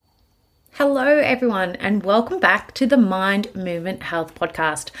Hello, everyone, and welcome back to the Mind Movement Health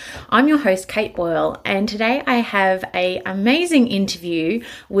Podcast. I'm your host, Kate Boyle, and today I have an amazing interview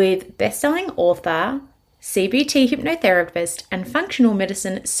with best-selling author, CBT hypnotherapist, and functional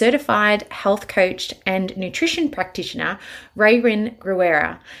medicine certified health coach and nutrition practitioner, Raewyn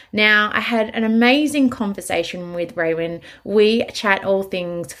Guerrero. Now, I had an amazing conversation with Raewyn. We chat all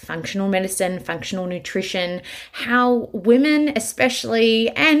things functional medicine, functional nutrition, how women especially,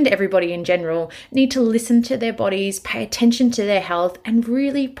 and everybody in general, need to listen to their bodies, pay attention to their health, and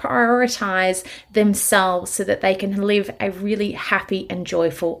really prioritize themselves so that they can live a really happy and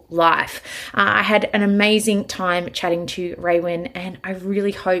joyful life. I had an amazing time chatting to Raewyn, and I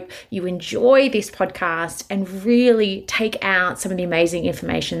really hope you enjoy this podcast and really take out some of the amazing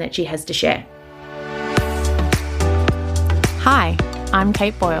information that she has to share. Hi, I'm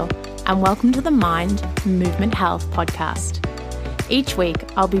Kate Boyle, and welcome to the Mind Movement Health Podcast. Each week,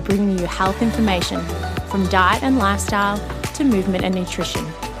 I'll be bringing you health information from diet and lifestyle to movement and nutrition.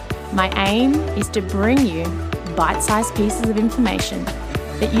 My aim is to bring you bite-sized pieces of information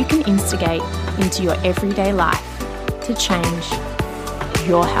that you can instigate into your everyday life to change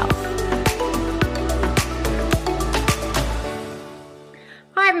your health.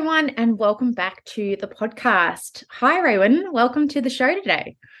 Hi, everyone, and welcome back to the podcast. Hi, Raewyn. Welcome to the show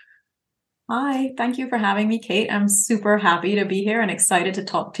today. Hi, thank you for having me, Kate. I'm super happy to be here and excited to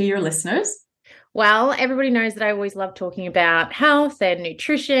talk to your listeners. Well, everybody knows that I always love talking about health and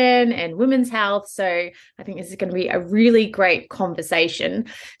nutrition and women's health. So I think this is going to be a really great conversation.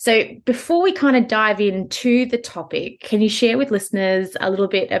 So before we kind of dive into the topic, can you share with listeners a little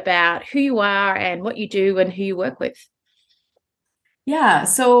bit about who you are and what you do and who you work with? Yeah,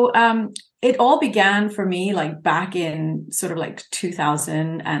 so it all began for me like back in sort of like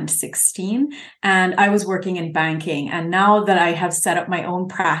 2016, and I was working in banking. And now that I have set up my own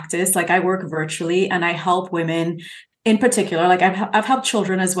practice, like I work virtually and I help women in particular, like I've helped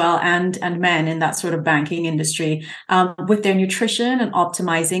children as well and men in that sort of banking industry with their nutrition and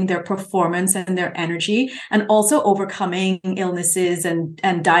optimizing their performance and their energy, and also overcoming illnesses and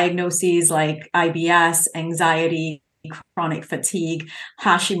diagnoses like IBS, anxiety, chronic fatigue,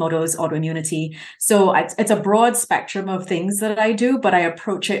 Hashimoto's, autoimmunity. So it's a broad spectrum of things that I do, but I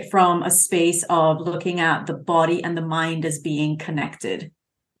approach it from a space of looking at the body and the mind as being connected.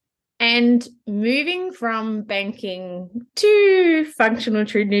 And moving from banking to functional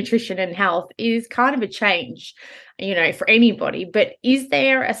nutrition and health is kind of a change, for anybody. But is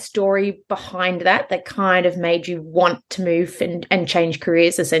there a story behind that kind of made you want to move and change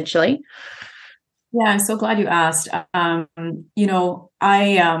careers essentially? Yeah, I'm so glad you asked.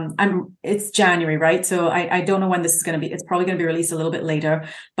 It's January, right? So I don't know when this is going to be. It's probably going to be released a little bit later,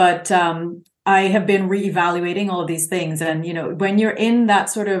 but I have been reevaluating all of these things. And, when you're in that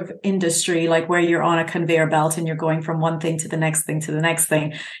sort of industry, like where you're on a conveyor belt and you're going from one thing to the next thing to the next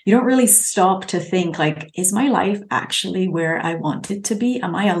thing, you don't really stop to think like, is my life actually where I want it to be?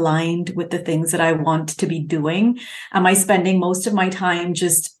 Am I aligned with the things that I want to be doing? Am I spending most of my time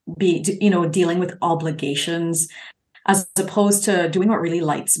just dealing with obligations as opposed to doing what really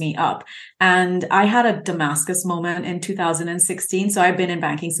lights me up? And I had a Damascus moment in 2016. So I've been in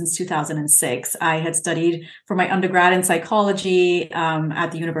banking since 2006. I had studied for my undergrad in psychology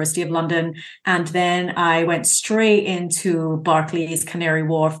at the University of London. And then I went straight into Barclays, Canary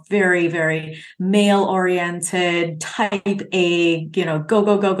Wharf, very, very male oriented, type A,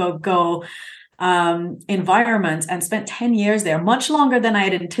 go environment, and spent 10 years there, much longer than I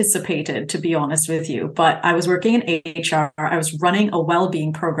had anticipated, to be honest with you. But I was working in HR. I was running a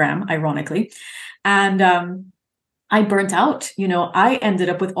well-being program, ironically. And I burnt out. I ended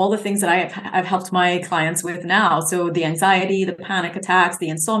up with all the things that I've helped my clients with now. So the anxiety, the panic attacks, the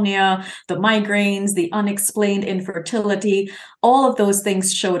insomnia, the migraines, the unexplained infertility, all of those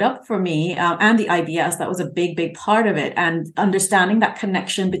things showed up for me, and the IBS. That was a big, big part of it. And understanding that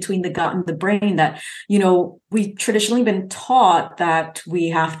connection between the gut and the brain that, we've traditionally been taught that we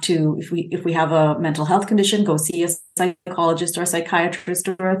have to, if we have a mental health condition, go see a psychologist or a psychiatrist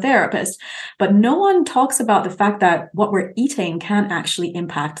or a therapist. But no one talks about the fact that what we're eating can actually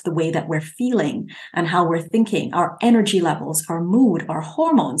impact the way that we're feeling and how we're thinking, our energy levels, our mood, our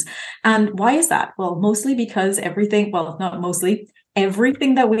hormones. And why is that? Well, mostly because everything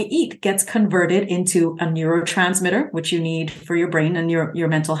that we eat gets converted into a neurotransmitter, which you need for your brain and your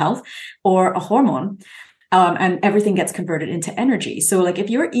mental health, or a hormone. And everything gets converted into energy. So like if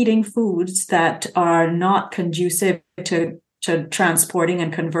you're eating foods that are not conducive to to transporting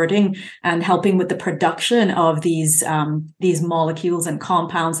and converting and helping with the production of these molecules and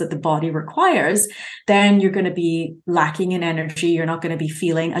compounds that the body requires, then you're going to be lacking in energy. You're not going to be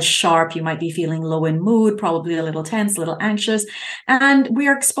feeling as sharp. You might be feeling low in mood, probably a little tense, a little anxious. And we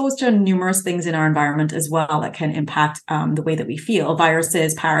are exposed to numerous things in our environment as well that can impact the way that we feel.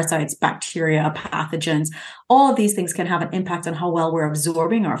 Viruses, parasites, bacteria, pathogens, all of these things can have an impact on how well we're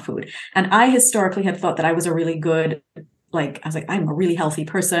absorbing our food. And I historically had thought that I was a really good, I'm a really healthy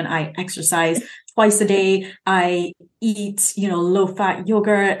person. I exercise twice a day. I eat, low fat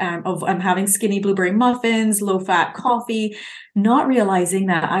yogurt. I'm having skinny blueberry muffins, low fat coffee, not realizing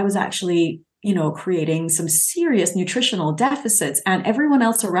that I was actually, creating some serious nutritional deficits, and everyone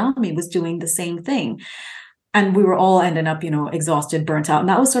else around me was doing the same thing. And we were all ending up, exhausted, burnt out. And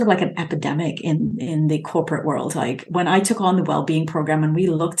that was sort of like an epidemic in the corporate world. Like when I took on the well-being program and we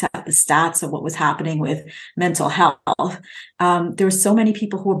looked at the stats of what was happening with mental health, there were so many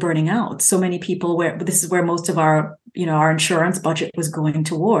people who were burning out. So many people this is where most of our insurance budget was going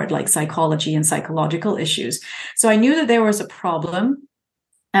toward, like psychology and psychological issues. So I knew that there was a problem.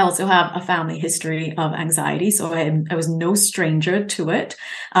 I also have a family history of anxiety, so I was no stranger to it.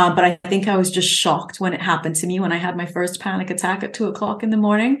 But I think I was just shocked when it happened to me, when I had my first panic attack at 2:00 in the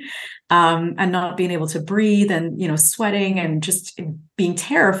morning, and not being able to breathe and, sweating and just being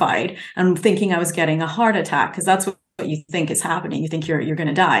terrified and thinking I was getting a heart attack, because that's what you think is happening. You think you're going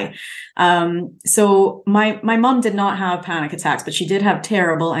to die. So my mom did not have panic attacks, but she did have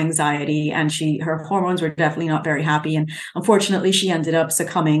terrible anxiety, and her hormones were definitely not very happy. And unfortunately, she ended up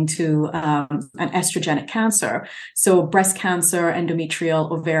succumbing to an estrogenic cancer. So breast cancer,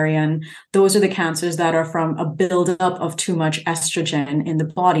 endometrial, ovarian, those are the cancers that are from a buildup of too much estrogen in the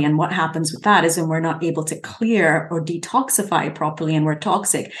body. And what happens with that is when we're not able to clear or detoxify properly and we're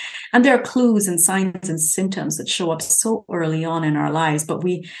toxic. And there are clues and signs and symptoms that show up so early on in our lives, but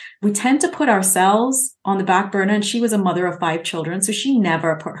we tend to put ourselves on the back burner. And she was a mother of 5 children, so she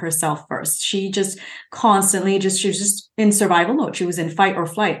never put herself first. She just constantly she was just in survival mode. She was in fight or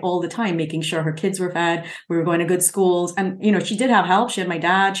flight all the time, making sure her kids were fed, we were going to good schools. And she did have help. She had my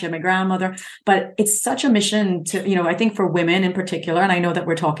dad, she had my grandmother, but it's such a mission to, I think for women in particular, and I know that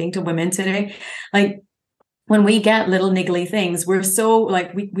we're talking to women today, like when we get little niggly things, we're so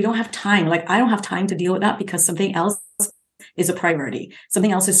like, we don't have time. Like, I don't have time to deal with that because something else is a priority.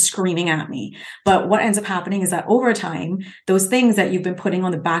 Something else is screaming at me. But what ends up happening is that over time, those things that you've been putting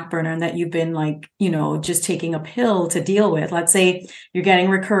on the back burner and that you've been like, just taking a pill to deal with, let's say you're getting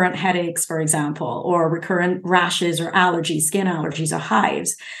recurrent headaches, for example, or recurrent rashes or allergies, skin allergies or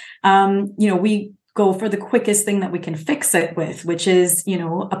hives. We go for the quickest thing that we can fix it with, which is,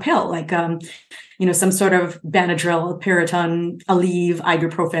 a pill, like, some sort of Benadryl, Piriton, Aleve,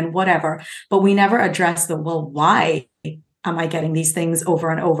 ibuprofen, whatever. But we never address why am I getting these things over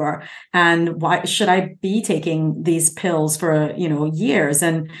and over? And why should I be taking these pills for, years?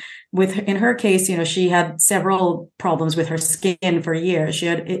 And in her case, she had several problems with her skin for years. She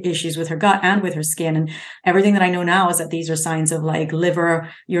had issues with her gut and with her skin. And everything that I know now is that these are signs of like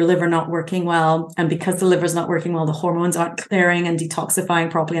your liver not working well. And because the liver's not working well, the hormones aren't clearing and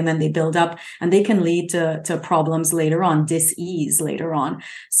detoxifying properly. And then they build up and they can lead to problems later on, dis-ease later on.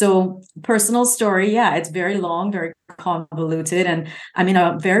 So personal story. Yeah, it's very long, very convoluted. And I'm in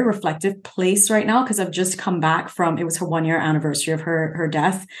a very reflective place right now because I've just come back from, it was her 1-year anniversary of her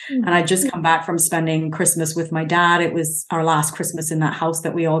death. And I just come back from spending Christmas with my dad. It was our last Christmas in that house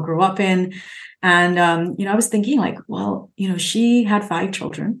that we all grew up in. And, I was thinking like, well, she had 5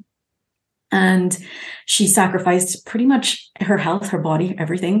 children and she sacrificed pretty much her health, her body,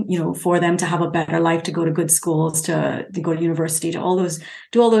 everything, for them to have a better life, to go to good schools, to go to university, to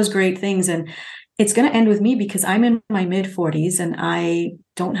do all those great things. And it's going to end with me because I'm in my mid 40s and I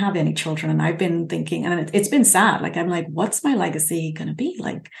don't have any children. And I've been thinking, and it's been sad. Like, I'm like, what's my legacy going to be?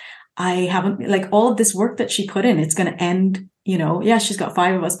 Like, I haven't, like, all of this work that she put in, it's going to end, yeah, she's got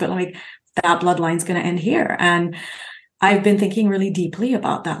 5 of us, but like that bloodline's going to end here. And I've been thinking really deeply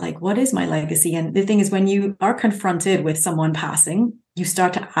about that. Like, what is my legacy? And the thing is, when you are confronted with someone passing, you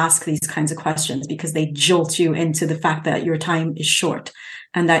start to ask these kinds of questions because they jolt you into the fact that your time is short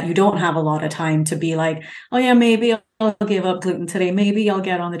and that you don't have a lot of time to be like, oh yeah, maybe I'll give up gluten today. Maybe I'll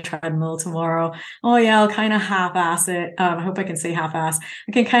get on the treadmill tomorrow. Oh yeah, I'll kind of half-ass it. I hope I can say half-ass.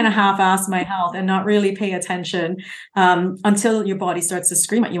 I can kind of half-ass my health and not really pay attention until your body starts to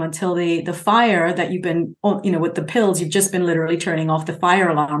scream at you, until the fire that you've been, with the pills, you've just been literally turning off the fire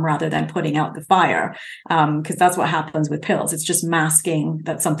alarm rather than putting out the fire. Because that's what happens with pills. It's just masking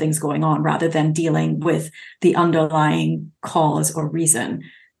that something's going on rather than dealing with the underlying cause or reason.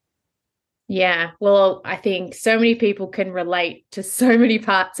 Yeah, well, I think so many people can relate to so many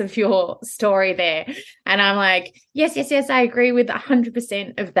parts of your story there. And I'm like, yes, yes, yes, I agree with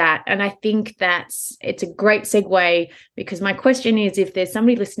 100% of that. And I think it's a great segue, because my question is, if there's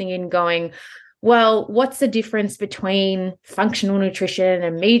somebody listening in going, well, what's the difference between functional nutrition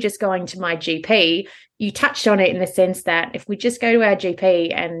and me just going to my GP? You touched on it in the sense that if we just go to our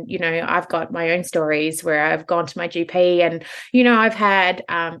GP, and, I've got my own stories where I've gone to my GP and, I've had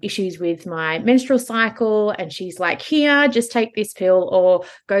issues with my menstrual cycle, and she's like, here, just take this pill, or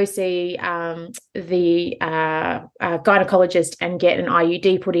go see the gynecologist and get an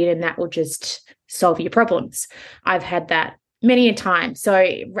IUD put in, and that will just solve your problems. I've had that many a time. So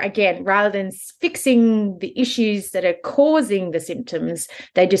again, rather than fixing the issues that are causing the symptoms,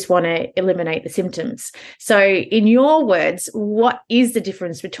 they just want to eliminate the symptoms. So in your words, what is the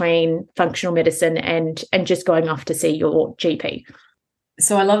difference between functional medicine and just going off to see your GP?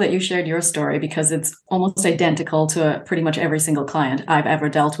 So I love that you shared your story, because it's almost identical to pretty much every single client I've ever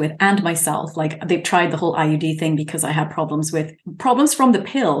dealt with, and myself. Like, they've tried the whole IUD thing because I had problems from the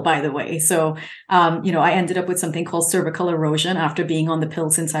pill, by the way. So, I ended up with something called cervical erosion after being on the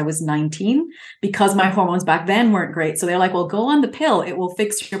pill since I was 19, because my hormones back then weren't great. So they're like, well, go on the pill. It will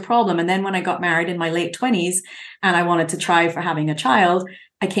fix your problem. And then when I got married in my late 20s and I wanted to try for having a child,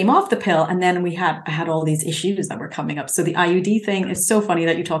 I came off the pill, and then I had all these issues that were coming up. So the IUD thing is so funny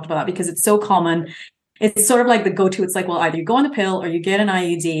that you talked about that, because it's so common. It's sort of like the go-to. It's like, well, either you go on the pill or you get an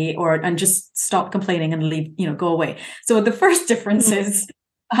IUD, and just stop complaining and leave, go away. So the first difference is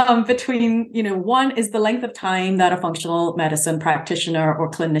between, one is the length of time that a functional medicine practitioner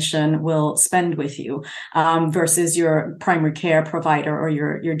or clinician will spend with you, versus your primary care provider or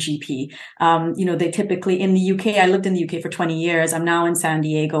your GP. They typically, in the UK, I lived in the UK for 20 years. I'm now in San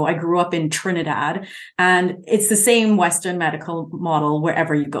Diego. I grew up in Trinidad, and it's the same Western medical model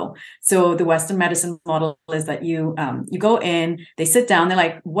wherever you go. So the Western medicine model is that you go in, they sit down, they're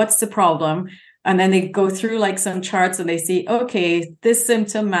like, what's the problem? And then they go through like some charts, and they see, okay, this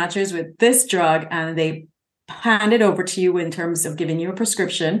symptom matches with this drug, and they hand it over to you in terms of giving you a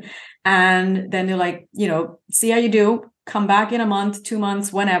prescription. And then they're like, see how you do. Come back in a month, 2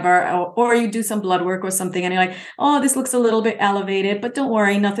 months, whenever, or you do some blood work or something, and you're like, oh, this looks a little bit elevated, but don't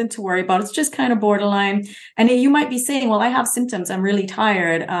worry, nothing to worry about. It's just kind of borderline. And you might be saying, well, I have symptoms. I'm really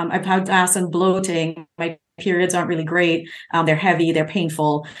tired. I've had gas and bloating. My periods aren't really great. They're heavy. They're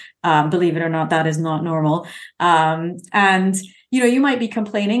painful. Believe it or not, that is not normal. And you might be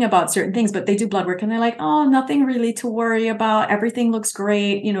complaining about certain things, but they do blood work and they're like, oh, nothing really to worry about. Everything looks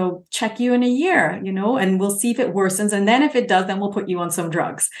great. Check you in a year, and we'll see if it worsens. And then if it does, then we'll put you on some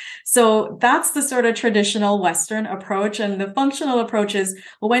drugs. So that's the sort of traditional Western approach. And the functional approach is,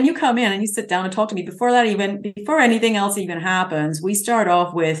 well, when you come in and you sit down and talk to me, before anything else even happens, we start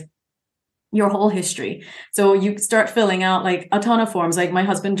off with your whole history. So you start filling out like a ton of forms. Like, my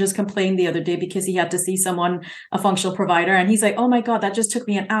husband just complained the other day because he had to see a functional provider. And he's like, oh my God, that just took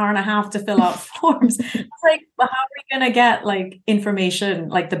me an hour and a half to fill out forms. I was like, well, how are we going to get like information,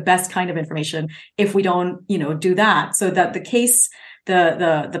 like the best kind of information, if we don't, do that? So that the case,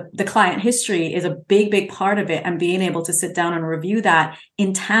 the client history is a big, big part of it. And being able to sit down and review that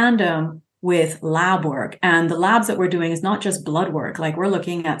in tandem with lab work. And the labs that we're doing is not just blood work. Like, we're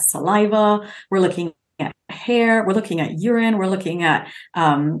looking at saliva, we're looking at hair, we're looking at urine, we're looking at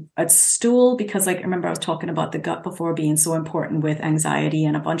stool, because like, remember I was talking about the gut before being so important with anxiety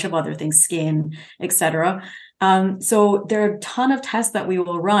and a bunch of other things, skin, etc. So there are a ton of tests that we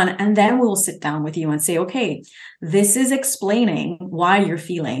will run, and then we will sit down with you and say, okay, this is explaining why you're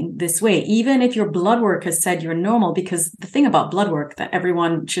feeling this way, even if your blood work has said you're normal. Because the thing about blood work that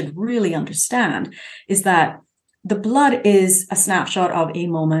everyone should really understand is that the blood is a snapshot of a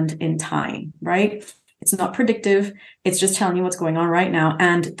moment in time, right? It's not predictive. It's just telling you what's going on right now.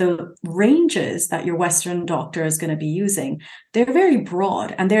 And the ranges that your Western doctor is going to be using, they're very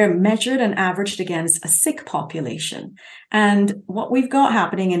broad, and they're measured and averaged against a sick population. And what we've got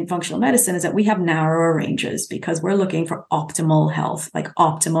happening in functional medicine is that we have narrower ranges, because we're looking for optimal health, like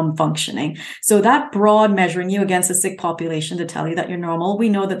optimum functioning. So that broad measuring you against a sick population to tell you that you're normal, we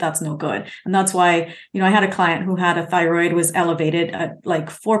know that that's no good. And that's why, I had a client who had a thyroid was elevated at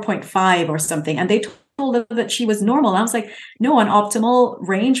like 4.5 or something, and they told her that she was normal. I was like, no, an optimal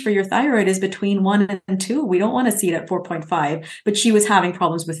range for your thyroid is between 1 and 2. We don't want to see it at 4.5. But she was having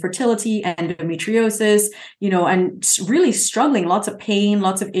problems with fertility, endometriosis, and really struggling, lots of pain,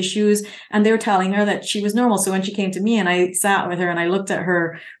 lots of issues. And they were telling her that she was normal. So when she came to me and I sat with her and I looked at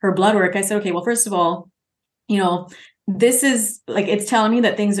her blood work, I said, okay, well, first of all, this is like, it's telling me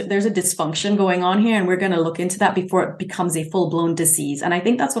that there's a dysfunction going on here, and we're going to look into that before it becomes a full-blown disease. And I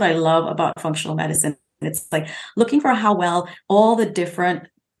think that's what I love about functional medicine. It's like looking for how well all the different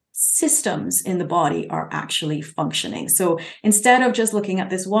systems in the body are actually functioning. So instead of just looking at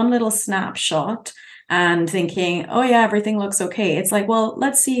this one little snapshot and thinking, oh yeah, everything looks okay, it's like, well,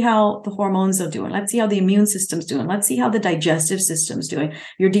 let's see how the hormones are doing. Let's see how the immune system's doing. Let's see how the digestive system's doing,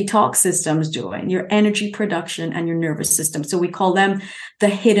 your detox system's doing, your energy production, and your nervous system. So we call them the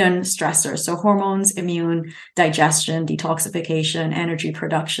hidden stressors. So hormones, immune, digestion, detoxification, energy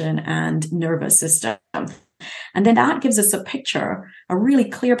production, and nervous system. And then that gives us a really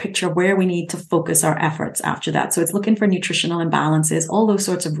clear picture of where we need to focus our efforts after that. So it's looking for nutritional imbalances, all those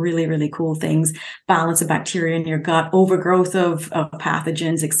sorts of really, really cool things, balance of bacteria in your gut, overgrowth of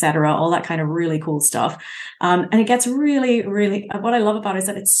pathogens, etc., all that kind of really cool stuff. And it gets really, really, what I love about it is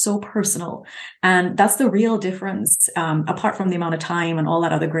that it's so personal. And that's the real difference, apart from the amount of time and all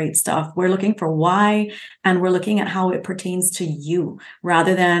that other great stuff. We're looking for why, and we're looking at how it pertains to you,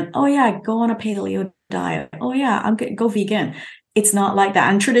 rather than, oh yeah, go on a paleo diet. Oh yeah, I'm good. Go vegan. It's not like that.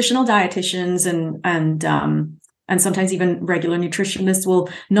 And traditional dietitians and sometimes even regular nutritionists will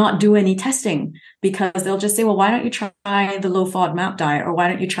not do any testing, because they'll just say, well, why don't you try the low FODMAP diet, or why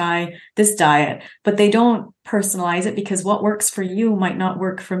don't you try this diet? But they don't personalize it, because what works for you might not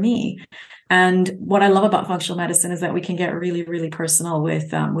work for me. And what I love about functional medicine is that we can get really, really personal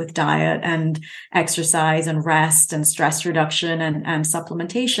with diet and exercise and rest and stress reduction and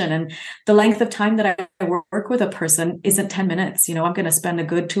supplementation. And the length of time that I work with a person isn't 10 minutes. You know, I'm going to spend a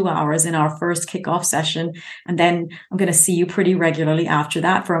good 2 hours in our first kickoff session. And then I'm going to see you pretty regularly after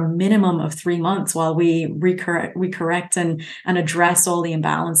that for a minimum of 3 months while we recorrect and address all the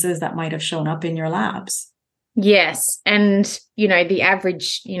imbalances that might have shown up in your labs. Yes. And, the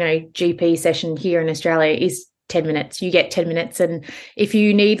average, GP session here in Australia is 10 minutes. You get 10 minutes. And if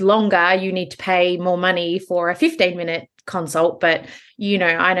you need longer, you need to pay more money for a 15-minute consult. But,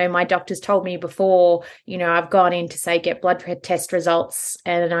 I know my doctor's told me before, I've gone in to say, get blood test results.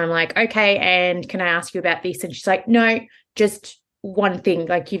 And I'm like, okay, and can I ask you about this? And she's like, no, just one thing.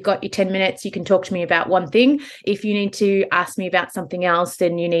 Like, you've got your 10 minutes, you can talk to me about one thing. If you need to ask me about something else,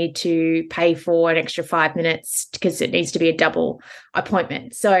 then you need to pay for an extra 5 minutes, because it needs to be a double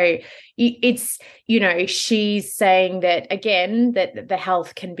appointment. So it's, she's saying that, again, that the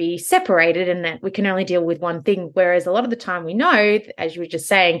health can be separated and that we can only deal with one thing. Whereas a lot of the time we know, as you were just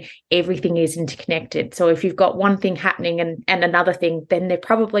saying, everything is interconnected. So if you've got one thing happening and another thing, then they're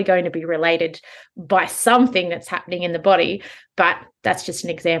probably going to be related by something that's happening in the body. But that's just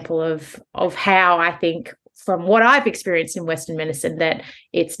an example of how I think, from what I've experienced in Western medicine, that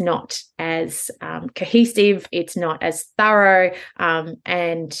it's not as cohesive, it's not as thorough,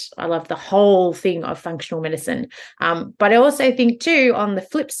 and I love the whole thing of functional medicine. But I also think too, on the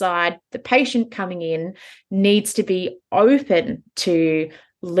flip side, the patient coming in needs to be open to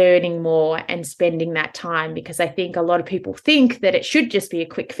learning more and spending that time, because I think a lot of people think that it should just be a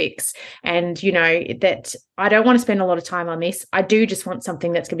quick fix, and that I don't want to spend a lot of time on this. I do just want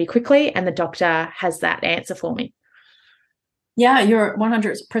something that's going to be quickly, and the doctor has that answer for me. Yeah, you're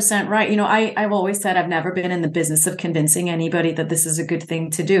 100% right. I've always said I've never been in the business of convincing anybody that this is a good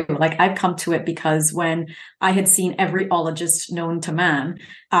thing to do. Like, I've come to it because when I had seen every ologist known to man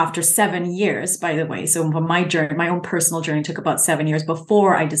after 7 years, by the way. So my journey, my own personal journey, took about 7 years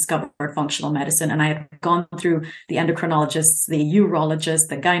before I discovered functional medicine. And I had gone through the endocrinologists, the urologists,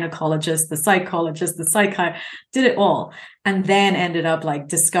 the gynecologists, the psychologists, the psychiatrist, did it all. And then ended up like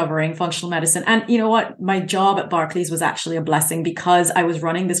discovering functional medicine. And you know what? My job at Barclays was actually a blessing, because I was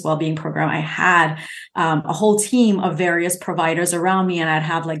running this well-being program. I had a whole team of various providers around me, and I'd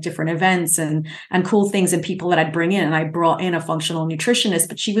have like different events and cool things and people that I'd bring in. And I brought in a functional nutritionist,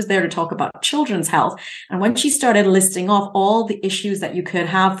 but she was there to talk about children's health. And when she started listing off all the issues that you could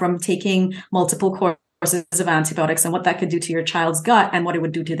have from taking multiple courses of antibiotics, and what that could do to your child's gut, and what it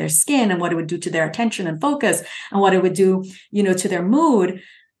would do to their skin, and what it would do to their attention and focus, and what it would do, to their mood.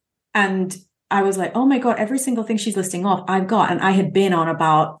 And I was like, oh my God, every single thing she's listing off, I've got. And I had been on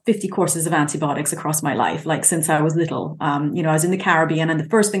about 50 courses of antibiotics across my life, like since I was little. I was in the Caribbean, and the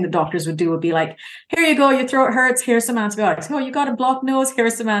first thing the doctors would do would be like, here you go, your throat hurts, here's some antibiotics. Oh, you got a blocked nose,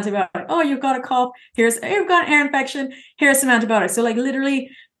 here's some antibiotics. Oh, you've got a cough, you've got an ear infection, here's some antibiotics. So like literally,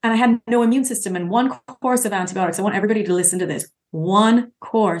 and I had no immune system, and one course of antibiotics, I want everybody to listen to this. One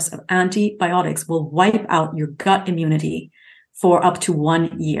course of antibiotics will wipe out your gut immunity for up to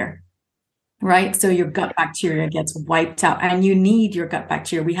 1 year. right? So your gut bacteria gets wiped out, and you need your gut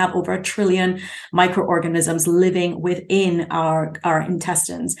bacteria. We have over 1 trillion microorganisms living within our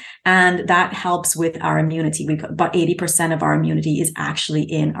intestines, and that helps with our immunity. We've got about 80% of our immunity is actually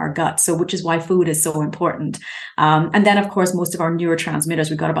in our gut. So, which is why food is so important. And then, of course, most of our neurotransmitters,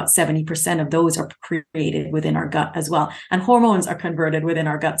 we've got about 70% of those are created within our gut as well. And hormones are converted within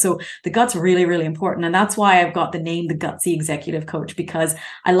our gut. So the gut's really, really important. And that's why I've got the name, the Gutsy Executive Coach, because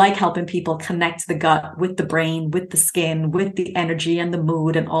I like helping people connect the gut with the brain, with the skin, with the energy and the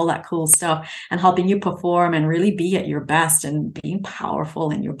mood and all that cool stuff, and helping you perform and really be at your best and being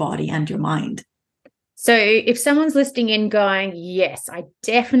powerful in your body and your mind. So if someone's listening in going, yes, I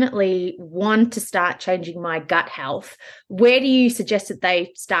definitely want to start changing my gut health, where do you suggest that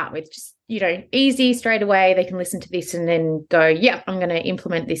they start with? Just, easy, straight away, they can listen to this and then go, yeah, I'm going to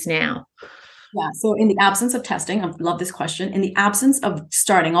implement this now. Yeah. So in the absence of testing, I love this question. In the absence of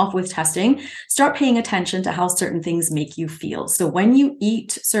starting off with testing, start paying attention to how certain things make you feel. So when you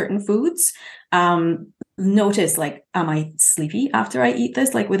eat certain foods, notice, like, am I sleepy after I eat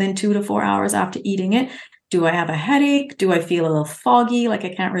this? Like within 2 to 4 hours after eating it, do I have a headache? Do I feel a little foggy? Like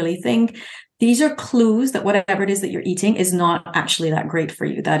I can't really think. These are clues that whatever it is that you're eating is not actually that great for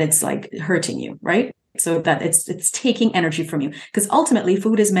you, that it's like hurting you, right? So that it's taking energy from you, because ultimately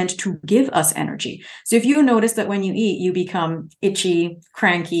food is meant to give us energy. So if you notice that when you eat, you become itchy,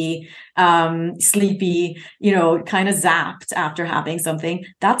 cranky, sleepy, kind of zapped after having something,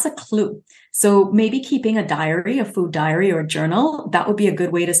 that's a clue. So maybe keeping a diary, a food diary or a journal, that would be a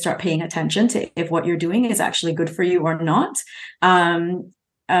good way to start paying attention to if what you're doing is actually good for you or not.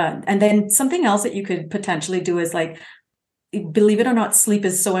 And then something else that you could potentially do is, like, believe it or not, sleep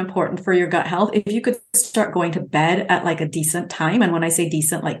is so important for your gut health. If you could start going to bed at like a decent time, and when I say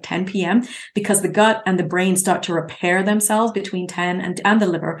decent, like 10 p.m., because the gut and the brain start to repair themselves between 10 and the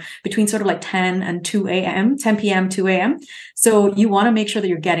liver between sort of like 10 and 2 a.m., 10 p.m., 2 a.m. So you want to make sure that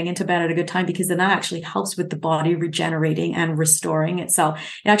you're getting into bed at a good time, because then that actually helps with the body regenerating and restoring itself.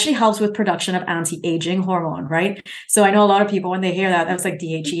 It actually helps with production of anti-aging hormone, right? So I know a lot of people, when they hear that, that's like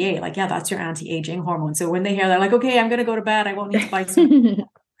DHEA, like, yeah, that's your anti-aging hormone. So when they hear that, like, okay, I'm going to go to bed, I won't need to buy some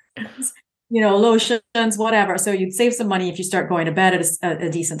lotions, whatever. So you'd save some money if you start going to bed at a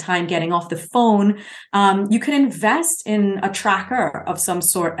decent time, getting off the phone. You could invest in a tracker of some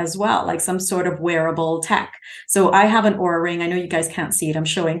sort as well, like some sort of wearable tech. So I have an Oura ring. I know you guys can't see it. I'm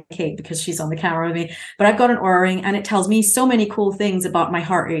showing Kate because she's on the camera with me, but I've got an Oura ring, and it tells me so many cool things about my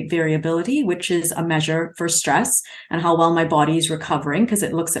heart rate variability, which is a measure for stress and how well my body is recovering, because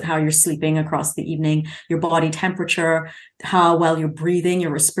it looks at how you're sleeping across the evening, your body temperature, how well you're breathing,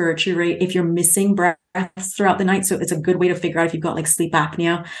 your respiratory rate, if you're missing breaths throughout the night. So it's a good way to figure out if you've got like sleep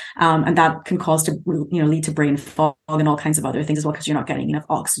apnea, and that can cause to lead to brain fog and all kinds of other things as well, because you're not getting enough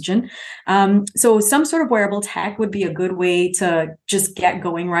oxygen. So some sort of wearable tech would be a good way to just get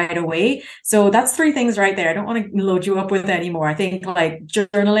going right away. So that's 3 things right there. I don't want to load you up with any more. I think like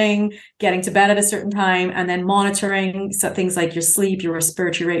journaling, getting to bed at a certain time, and then monitoring things like your sleep, your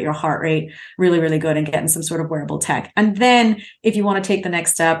respiratory rate, your heart rate, really, really good, and getting some sort of wearable tech. And then if you want to take the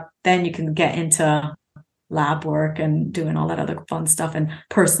next step, then you can get into lab work and doing all that other fun stuff and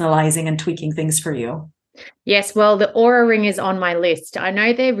personalizing and tweaking things for you. Yes, well, the Oura Ring is on my list. I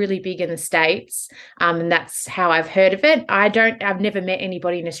know they're really big in the States, and that's how I've heard of it. I've never met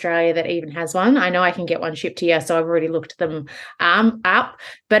anybody in Australia that even has one. I know I can get one shipped here, so I've already looked them up.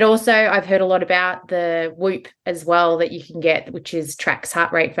 But also I've heard a lot about the Whoop as well that you can get, which tracks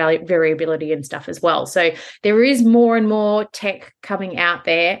heart rate variability and stuff as well. So there is more and more tech coming out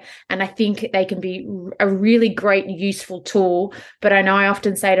there, and I think they can be a really great, useful tool. But I know I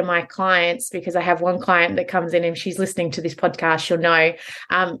often say to my clients, because I have one client that comes in and she's listening to this podcast, she'll know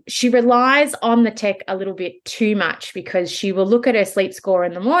she relies on the tech a little bit too much, because she will look at her sleep score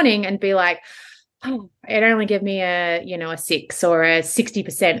in the morning and be like, oh, it only gave me a 6 or a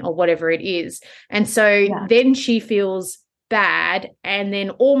 60% or whatever it is. And so then she feels bad, and then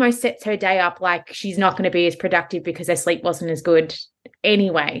almost sets her day up like she's not going to be as productive because her sleep wasn't as good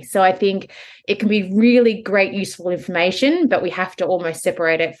anyway. So I think it can be really great, useful information, but we have to almost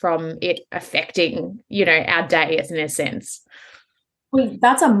separate it from it affecting, our day in a sense. Well,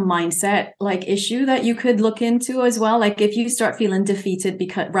 that's a mindset issue that you could look into as well. Like if you start feeling defeated,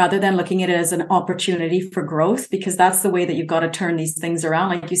 because rather than looking at it as an opportunity for growth, because that's the way that you've got to turn these things around.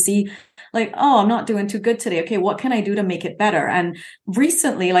 Like you see like, oh, I'm not doing too good today. Okay, what can I do to make it better? And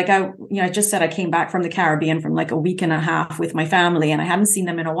recently, like I just said, I came back from the Caribbean from like a week and a half with my family, and I hadn't seen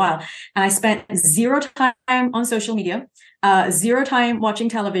them in a while. And I spent zero time on social media, zero time watching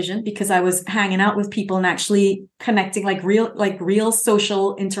television, because I was hanging out with people and actually connecting, like real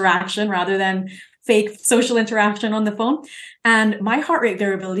social interaction rather than fake social interaction on the phone. And my heart rate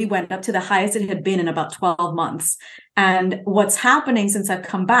variability went up to the highest it had been in about 12 months. And what's happening since I've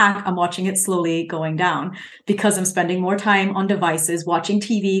come back, I'm watching it slowly going down because I'm spending more time on devices, watching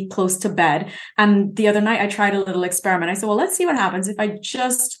TV close to bed. And the other night I tried a little experiment. I said, well, let's see what happens if I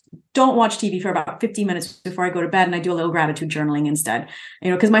just don't watch TV for about 15 minutes before I go to bed, and I do a little gratitude journaling instead.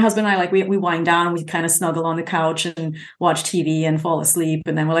 Because my husband and I, like, we wind down and we kind of snuggle on the couch and watch TV and fall asleep.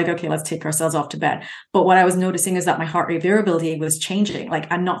 And then we're like, okay, let's take ourselves off to bed. But what I was noticing is that my heart rate variability was changing,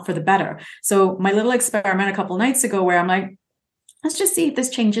 like, and not for the better. So my little experiment a couple nights ago where I'm like, let's just see if this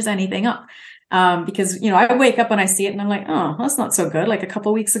changes anything up. Because, I wake up and I see it and I'm like, oh, that's not so good. Like a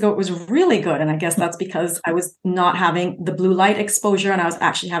couple of weeks ago, it was really good. And I guess that's because I was not having the blue light exposure, and I was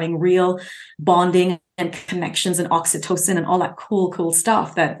actually having real bonding and connections and oxytocin and all that cool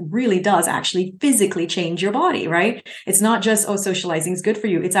stuff that really does actually physically change your body, right? It's not just, oh, socializing is good for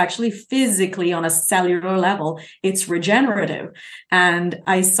you. It's actually physically on a cellular level, it's regenerative. And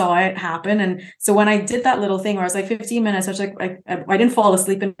I saw it happen. And so when I did that little thing where I was like 15 minutes, I was like, I didn't fall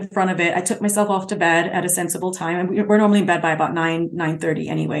asleep in front of it. I took myself off to bed at a sensible time. And we're normally in bed by about 9:30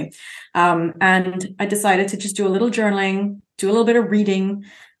 anyway. And I decided to just do a little journaling, do a little bit of reading,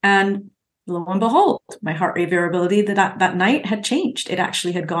 and lo and behold, my heart rate variability that night had changed. It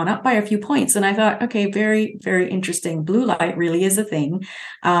actually had gone up by a few points. And I thought, okay, very, very interesting. Blue light really is a thing.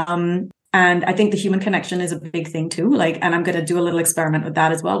 And I think the human connection is a big thing too. And I'm going to do a little experiment with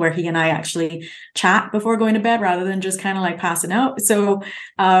that as well, where he and I actually chat before going to bed rather than just kind of like passing out. So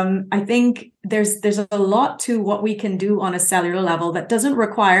I think there's a lot to what we can do on a cellular level that doesn't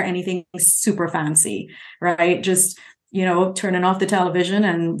require anything super fancy, right? Just turning off the television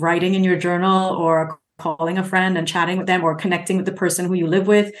and writing in your journal, or calling a friend and chatting with them, or connecting with the person who you live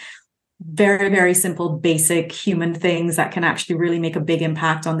with. Very, very simple, basic human things that can actually really make a big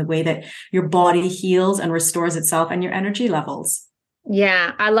impact on the way that your body heals and restores itself and your energy levels.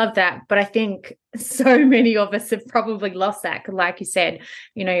 Yeah, I love that. But I think so many of us have probably lost that. Like you said,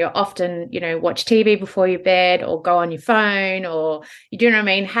 you're often, watch TV before your bed, or go on your phone, or you do know what I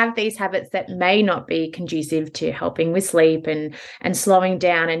mean, have these habits that may not be conducive to helping with sleep and slowing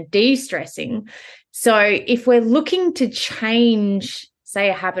down and de-stressing. So if we're looking to change, say,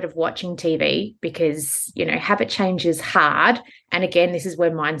 a habit of watching TV, because, habit change is hard. And again, this is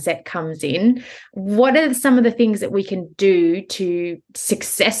where mindset comes in. What are some of the things that we can do to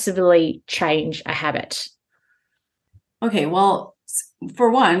successfully change a habit? Okay, well, for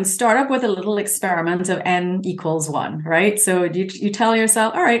one, start up with a little experiment of n equals 1, right? So you tell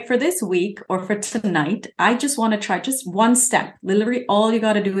yourself, all right, for this week or for tonight, I just want to try just one step. Literally, all you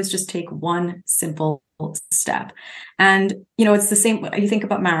got to do is just take one simple step. And, it's the same. You think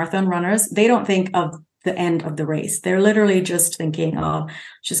about marathon runners, they don't think of the end of the race. They're literally just thinking of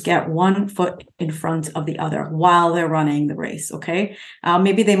just get one foot in front of the other while they're running the race. Okay.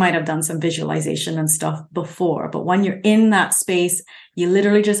 Maybe they might have done some visualization and stuff before, but when you're in that space, you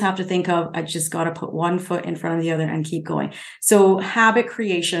literally just have to think of, I just got to put one foot in front of the other and keep going. So habit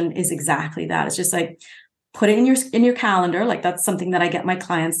creation is exactly that. It's just like, put it in your calendar. Like, that's something that I get my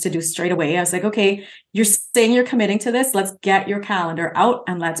clients to do straight away. I was like, okay, you're saying you're committing to this. Let's get your calendar out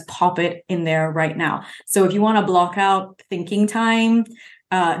and let's pop it in there right now. So if you want to block out thinking time,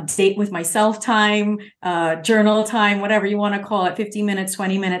 date with myself time, journal time, whatever you want to call it, 15 minutes,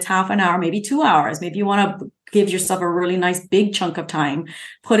 20 minutes, half an hour, maybe 2 hours. Maybe you want to give yourself a really nice big chunk of time,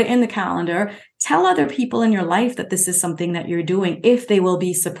 put it in the calendar. Tell other people in your life that this is something that you're doing, if they will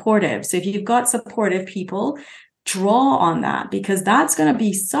be supportive. So if you've got supportive people, draw on that, because that's going to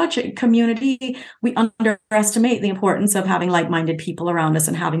be such a community. We underestimate the importance of having like-minded people around us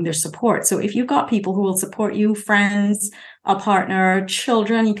and having their support. So if you've got people who will support you, friends, a partner,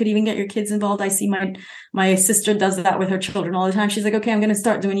 children, you could even get your kids involved. I see my sister does that with her children all the time. She's like, okay, I'm going to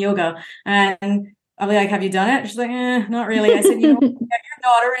start doing yoga. And I'll be like, have you done it? She's like, not really. I said, get your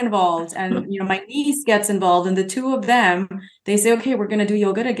daughter involved. And, my niece gets involved, and the two of them, they say, okay, we're going to do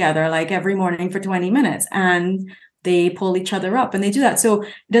yoga together, like every morning for 20 minutes. And they pull each other up and they do that. So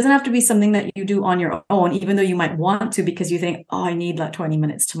it doesn't have to be something that you do on your own, even though you might want to, because you think, oh, I need like 20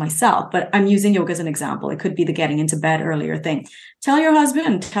 minutes to myself. But I'm using yoga as an example. It could be the getting into bed earlier thing. Tell your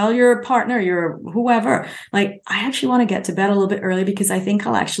husband, tell your partner, your whoever, like, I actually want to get to bed a little bit early because I think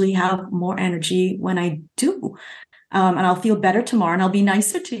I'll actually have more energy when I do. and I'll feel better tomorrow and I'll be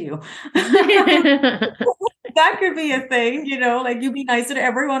nicer to you. That could be a thing, like you be nicer to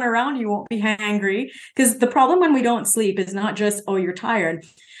everyone around you, won't be hangry. Because the problem when we don't sleep is not just, oh, you're tired.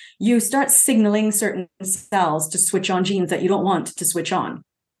 You start signaling certain cells to switch on genes that you don't want to switch on.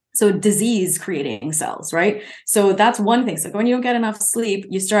 So disease creating cells, right? So that's one thing. So when you don't get enough sleep,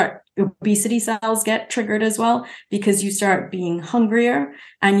 obesity cells get triggered as well, because you start being hungrier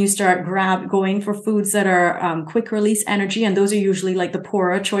and you start going for foods that are quick release energy. And those are usually like the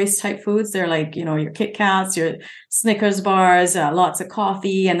poorer choice type foods. They're like, your Kit Kats, your Snickers bars, lots of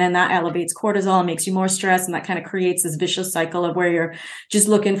coffee. And then that elevates cortisol and makes you more stressed. And that kind of creates this vicious cycle of where you're just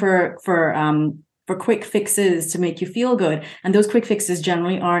looking for quick fixes to make you feel good. And those quick fixes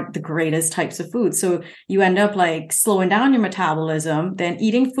generally aren't the greatest types of food. So you end up like slowing down your metabolism, then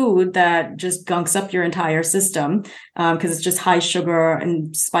eating food that just gunks up your entire system, because it's just high sugar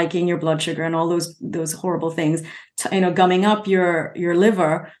and spiking your blood sugar and all those horrible things, gumming up your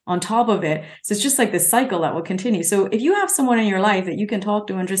liver on top of it. So it's just like this cycle that will continue. So if you have someone in your life that you can talk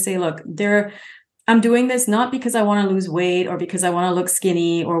to and just say, look, I'm doing this not because I want to lose weight or because I want to look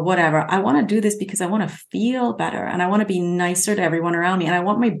skinny or whatever. I want to do this because I want to feel better and I want to be nicer to everyone around me. And I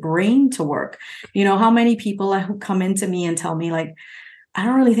want my brain to work. How many people who come into me and tell me like, I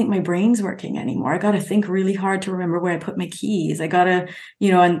don't really think my brain's working anymore. I got to think really hard to remember where I put my keys. I got to,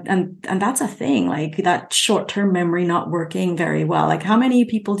 and that's a thing, like that short-term memory not working very well. Like how many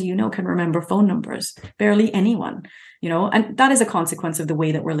people do you know can remember phone numbers? Barely anyone. And that is a consequence of the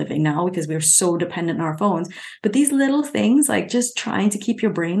way that we're living now because we're so dependent on our phones. But these little things, like just trying to keep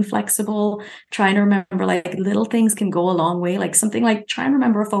your brain flexible, trying to remember, like little things can go a long way. Like something like try and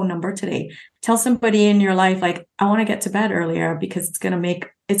remember a phone number today. Tell somebody in your life, like, I want to get to bed earlier because it's going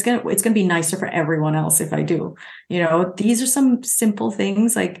to be nicer for everyone else if I do. These are some simple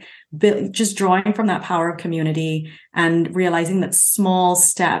things like just drawing from that power of community and realizing that small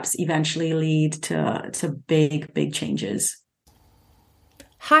steps eventually lead to big, big changes.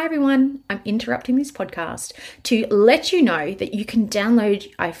 Hi everyone, I'm interrupting this podcast to let you know that you can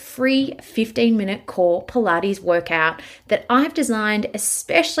download a free 15-minute core Pilates workout that I've designed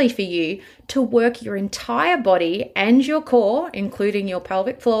especially for you to work your entire body and your core, including your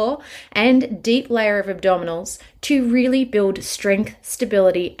pelvic floor and deep layer of abdominals, to really build strength,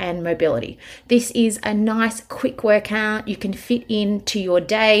 stability, and mobility. This is a nice quick workout you can fit into your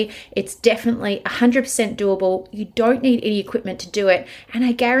day. It's definitely 100% doable. You don't need any equipment to do it. And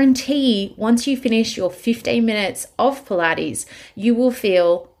I guarantee once you finish your 15 minutes of Pilates, you will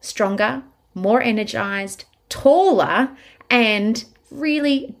feel stronger, more energized, taller, and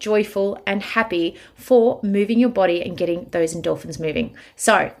really joyful and happy for moving your body and getting those endorphins moving.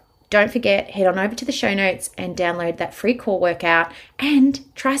 So don't forget, head on over to the show notes and download that free core workout and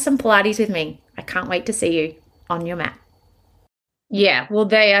try some Pilates with me. I can't wait to see you on your mat. Yeah, well,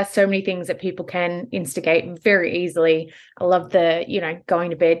 there are so many things that people can instigate very easily. I love the, going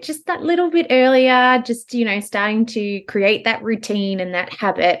to bed just that little bit earlier, just, starting to create that routine and that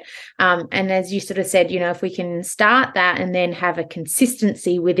habit. And as you sort of said, if we can start that and then have a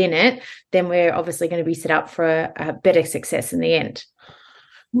consistency within it, then we're obviously going to be set up for a better success in the end.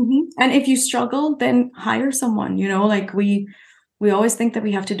 Mm-hmm. And if you struggle, then hire someone, like we always think that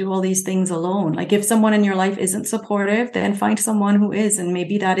we have to do all these things alone. Like if someone in your life isn't supportive, then find someone who is. And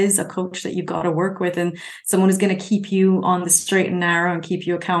maybe that is a coach that you've got to work with and someone who's going to keep you on the straight and narrow and keep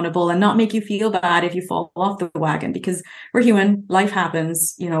you accountable and not make you feel bad if you fall off the wagon, because we're human. Life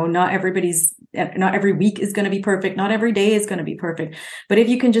happens. Not every week is going to be perfect. Not every day is going to be perfect. But if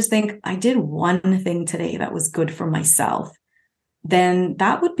you can just think, I did one thing today that was good for myself, then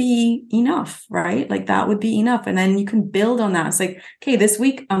that would be enough, right? Like that would be enough. And then you can build on that. It's like, okay, this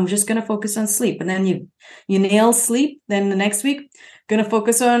week I'm just going to focus on sleep. And then you nail sleep. Then the next week, going to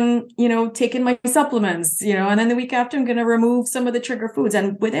focus on, taking my supplements, and then the week after I'm going to remove some of the trigger foods.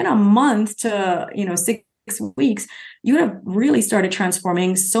 And within a month to, 6 weeks, you would have really started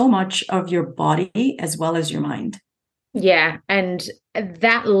transforming so much of your body as well as your mind. Yeah. And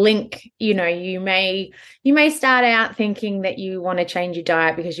that link, you may start out thinking that you want to change your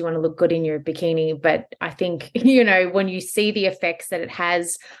diet because you want to look good in your bikini. But I think, when you see the effects that it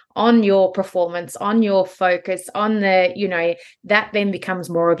has on your performance, on your focus, on the, that then becomes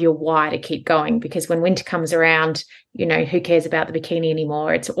more of your why to keep going. Because when winter comes around, who cares about the bikini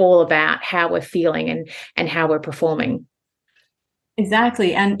anymore? It's all about how we're feeling and how we're performing.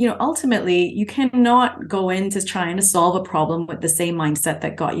 Exactly. And, ultimately, you cannot go into trying to solve a problem with the same mindset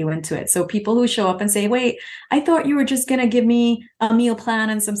that got you into it. So people who show up and say, wait, I thought you were just going to give me a meal plan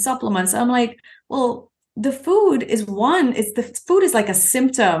and some supplements. I'm like, well, the food is one, it's the food is like a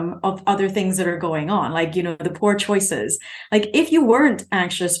symptom of other things that are going on, like, you know, the poor choices. Like if you weren't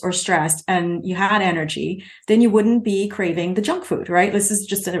anxious or stressed and you had energy, then you wouldn't be craving the junk food, right? This is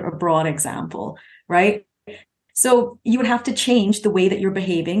just a broad example, right? So you would have to change the way that you're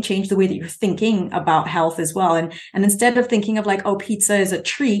behaving, change the way that you're thinking about health as well. And instead of thinking of like, oh, pizza is a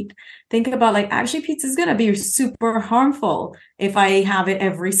treat, think about like, actually, pizza is going to be super harmful if I have it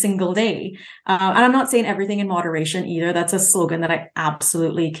every single day. And I'm not saying everything in moderation either. That's a slogan that I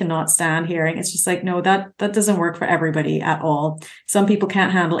absolutely cannot stand hearing. It's just like, no, that doesn't work for everybody at all. Some people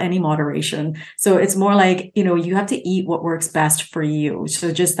can't handle any moderation. So it's more like, you know, you have to eat what works best for you.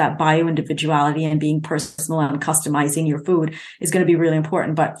 So just that bio individuality and being personal and customizing your food is going to be really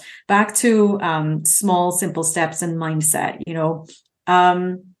important. But back to small, simple steps and mindset, you know,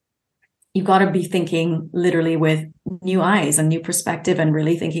 you've got to be thinking literally with new eyes and new perspective and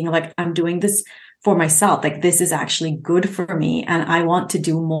really thinking like, I'm doing this for myself. Like this is actually good for me. And I want to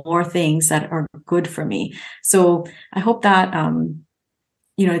do more things that are good for me. So I hope that,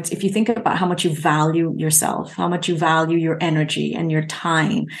 you know, if you think about how much you value yourself, how much you value your energy and your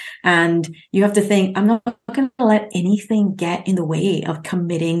time, and you have to think, I'm not going to let anything get in the way of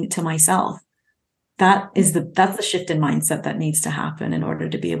committing to myself. That's the shift in mindset that needs to happen in order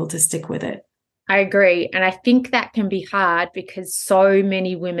to be able to stick with it. I agree. And I think that can be hard because so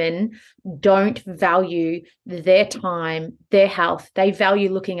many women don't value their time, their health. They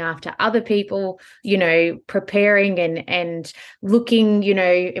value looking after other people, you know, preparing and looking, you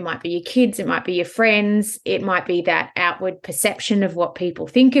know, it might be your kids, it might be your friends, it might be that outward perception of what people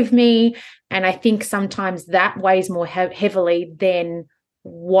think of me. And I think sometimes that weighs more heavily than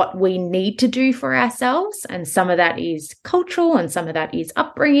what we need to do for ourselves. And some of that is cultural and some of that is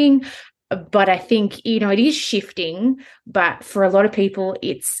upbringing. But I think, you know, it is shifting, but for a lot of people,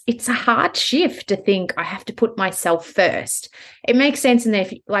 it's a hard shift to think I have to put myself first. It makes sense in there,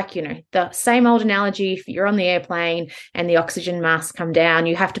 like, you know, the same old analogy, if you're on the airplane and the oxygen masks come down,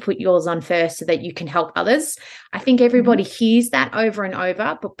 you have to put yours on first so that you can help others. I think everybody hears that over and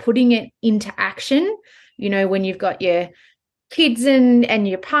over, but putting it into action, you know, when you've got your kids and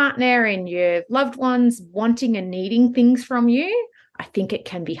your partner and your loved ones wanting and needing things from you, I think it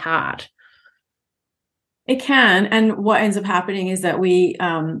can be hard. It can. And what ends up happening is that we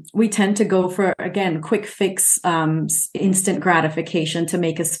tend to go for, again, quick fix, instant gratification to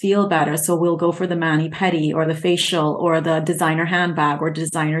make us feel better. So we'll go for the mani-pedi or the facial or the designer handbag or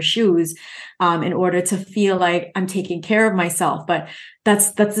designer shoes, in order to feel like I'm taking care of myself. But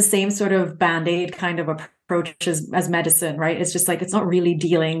that's the same sort of Band-Aid kind of approach as medicine, right? It's just like, it's not really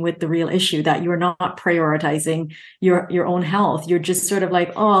dealing with the real issue, that you're not prioritizing your own health. You're just sort of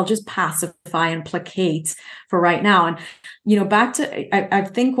like, oh, I'll just pacify and placate for right now. And, you know, back to, I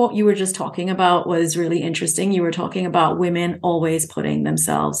think what you were just talking about was really interesting. You were talking about women always putting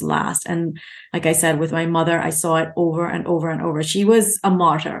themselves last. And like I said, with my mother, I saw it over and over and over. She was a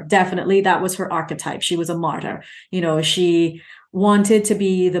martyr. Definitely. That was her archetype. She was a martyr. You know, she wanted to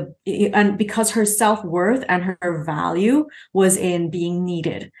be and because her self-worth and her value was in being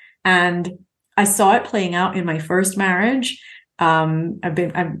needed. And I saw it playing out in my first marriage. I'm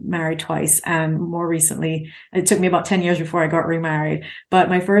married twice, and more recently, it took me about 10 years before I got remarried. But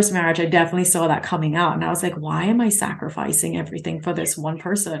my first marriage, I definitely saw that coming out. And I was like, why am I sacrificing everything for this one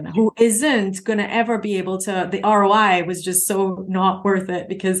person who isn't going to ever be able to, the ROI was just so not worth it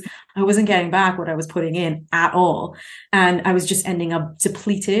because I wasn't getting back what I was putting in at all. And I was just ending up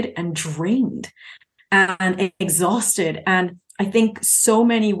depleted and drained and exhausted. And I think so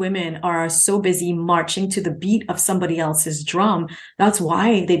many women are so busy marching to the beat of somebody else's drum. That's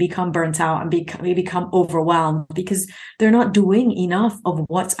why they become burnt out and they become overwhelmed, because they're not doing enough of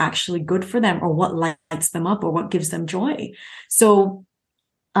what's actually good for them or what lights them up or what gives them joy. So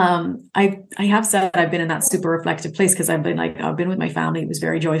I have said I've been in that super reflective place because I've been with my family. It was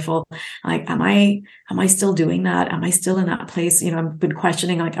very joyful. Like, am I still doing that? Am I still in that place? You know, I've been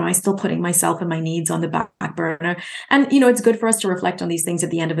questioning, like, am I still putting myself and my needs on the back burner? And, you know, it's good for us to reflect on these things at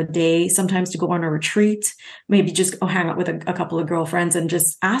the end of a day, sometimes to go on a retreat, maybe just go hang out with a couple of girlfriends and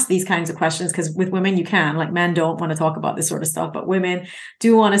just ask these kinds of questions. Because with women, you can, like, men don't want to talk about this sort of stuff, but women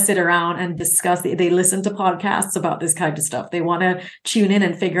do want to sit around and discuss. They listen to podcasts about this kind of stuff. They want to tune in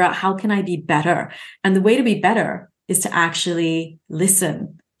and figure out, how can I be better? And the way to be better is to actually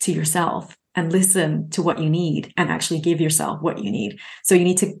listen to yourself and listen to what you need and actually give yourself what you need. So you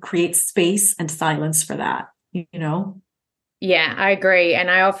need to create space and silence for that, you know? Yeah, I agree. And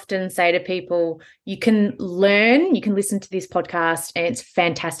I often say to people, you can listen to this podcast and it's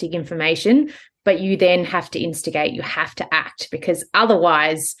fantastic information, but you then have to instigate, you have to act, because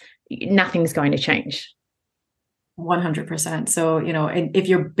otherwise nothing's going to change. 100%. So, and if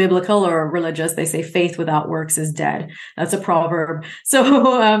you're biblical or religious, they say faith without works is dead. That's a proverb.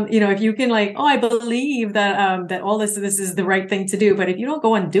 So, if you can like, oh, I believe that, that all this is the right thing to do, but if you don't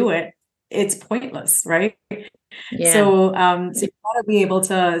go and do it, it's pointless, right? Yeah. So you gotta be able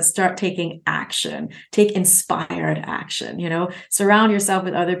to start taking action, take inspired action, surround yourself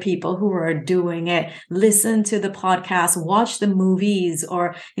with other people who are doing it, listen to the podcast, watch the movies,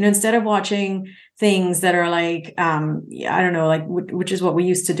 or, instead of watching things that are like, I don't know, like, which is what we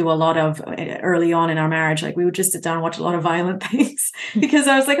used to do a lot of early on in our marriage. Like we would just sit down and watch a lot of violent things because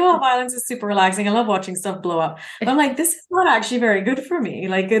I was like, oh, violence is super relaxing. I love watching stuff blow up. But I'm like, this is not actually very good for me.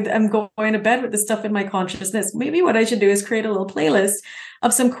 Like I'm going to bed with this stuff in my consciousness. Maybe what I should do is create a little playlist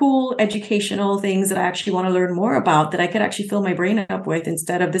of some cool educational things that I actually want to learn more about that I could actually fill my brain up with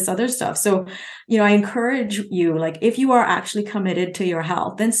instead of this other stuff. So, I encourage you, like, if you are actually committed to your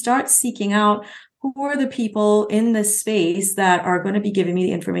health, then start seeking out who are the people in this space that are going to be giving me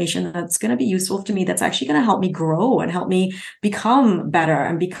the information that's going to be useful to me, that's actually going to help me grow and help me become better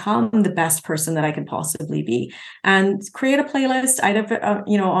and become the best person that I can possibly be. And create a playlist either,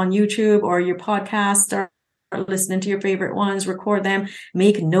 on YouTube or your podcast, or listening to your favorite ones, record them,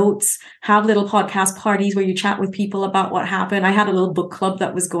 make notes, have little podcast parties where you chat with people about what happened. I had a little book club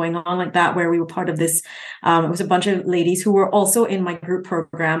that was going on like that, where we were part of this. It was a bunch of ladies who were also in my group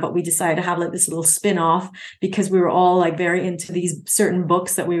program, but we decided to have like this little spin-off because we were all like very into these certain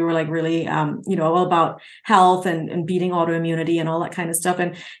books that we were like really, all about health and beating autoimmunity and all that kind of stuff.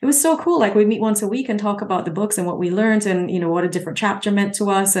 And it was so cool. Like we'd meet once a week and talk about the books and what we learned and, what a different chapter meant to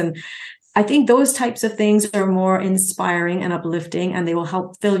us. And I think those types of things are more inspiring and uplifting, and they will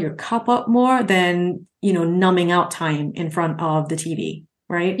help fill your cup up more than, numbing out time in front of the TV,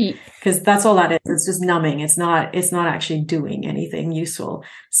 right? Because that's all that is. It's just numbing. It's not actually doing anything useful.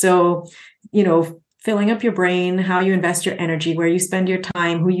 So, filling up your brain, how you invest your energy, where you spend your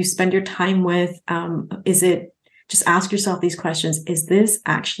time, who you spend your time with. Just ask yourself these questions. Is this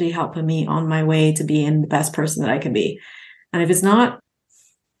actually helping me on my way to being the best person that I can be? And if it's not,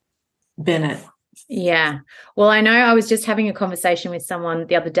 bin it. Yeah. Well, I know I was just having a conversation with someone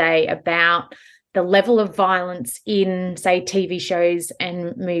the other day about the level of violence in, say, TV shows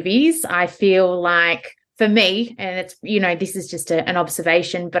and movies. I feel like for me, and it's, this is just an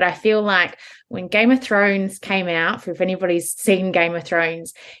observation, but I feel like when Game of Thrones came out, if anybody's seen Game of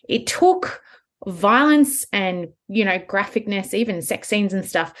Thrones, it took violence and, graphicness, even sex scenes and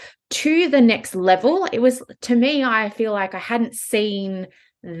stuff, to the next level. It was, to me, I feel like I hadn't seen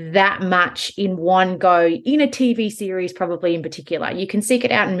that much in one go in a TV series, probably in particular. You can seek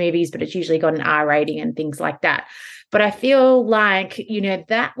it out in movies, but it's usually got an R rating and things like that. But I feel like,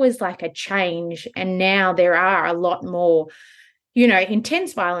 that was like a change. And now there are a lot more,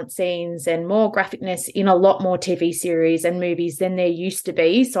 intense violent scenes and more graphicness in a lot more TV series and movies than there used to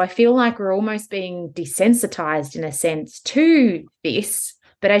be. So I feel like we're almost being desensitized in a sense to this.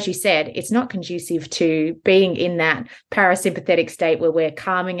 But as you said, it's not conducive to being in that parasympathetic state where we're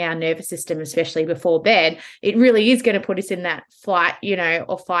calming our nervous system, especially before bed. It really is going to put us in that flight,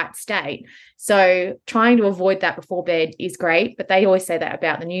 or fight state. So trying to avoid that before bed is great, but they always say that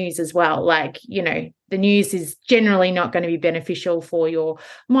about the news as well. Like, the news is generally not going to be beneficial for your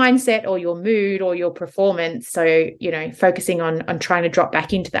mindset or your mood or your performance. So, focusing on trying to drop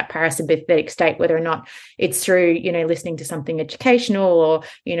back into that parasympathetic state, whether or not it's through, listening to something educational or,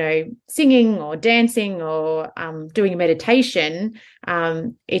 singing or dancing or doing a meditation,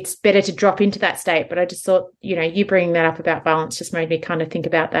 it's better to drop into that state. But I just thought, you bringing that up about violence just made me kind of think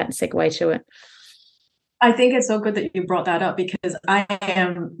about that and segue to it. I think it's so good that you brought that up because I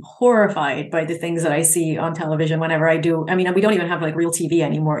am horrified by the things that I see on television whenever I do. I mean, we don't even have like real TV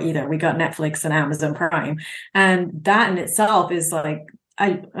anymore either. We got Netflix and Amazon Prime. And that in itself is like,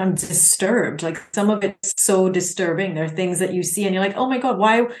 I'm disturbed. Like some of it's so disturbing. There are things that you see and you're like, oh my God,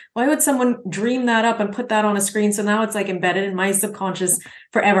 why would someone dream that up and put that on a screen? So now it's like embedded in my subconscious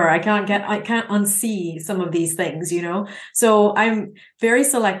forever. I can't unsee some of these things, So I'm very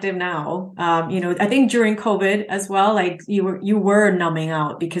selective now. I think during COVID as well, like you were numbing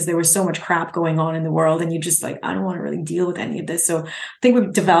out because there was so much crap going on in the world and you just like, I don't want to really deal with any of this. So I think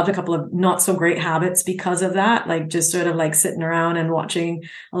we've developed a couple of not so great habits because of that, like just sort of like sitting around and watching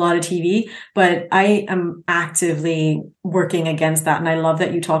a lot of TV. But I am actively working against that. And I love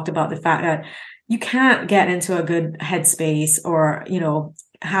that you talked about the fact that you can't get into a good headspace or,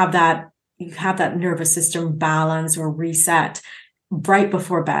 have that nervous system balance or reset right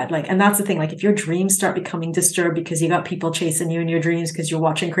before bed. Like, and that's the thing, like if your dreams start becoming disturbed because you got people chasing you in your dreams because you're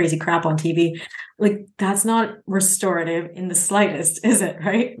watching crazy crap on TV, like that's not restorative in the slightest, is it?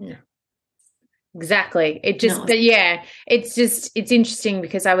 Right? Yeah. Exactly. It just, No. but yeah, it's interesting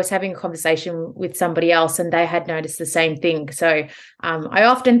because I was having a conversation with somebody else and they had noticed the same thing. So I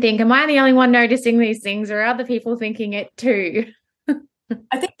often think, am I the only one noticing these things, or are other people thinking it too?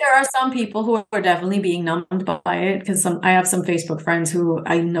 I think there are some people who are definitely being numbed by it, because I have some Facebook friends who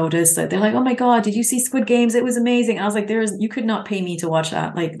I noticed that they're like, "Oh my God, did you see Squid Games? It was amazing." I was like, you could not pay me to watch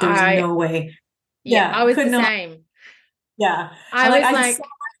that. Like, there's I, no way. yeah, I Yeah, was could the not. same. Yeah. I I like, was I saw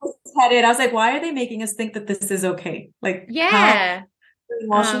like, headed. I was like, why are they making us think that this is okay? Like, how yeah.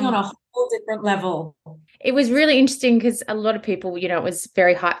 washing on a Um, whole different level. it was really interesting because a lot of people, it was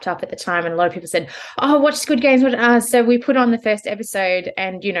very hyped up at the time, and a lot of people said, "Oh, watch Squid Games." So we put on the first episode,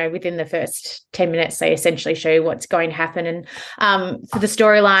 and within the first 10 minutes, they essentially show you what's going to happen, and for the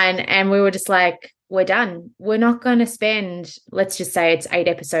storyline, and we were just like, "We're done. We're not going to spend, let's just say it's 8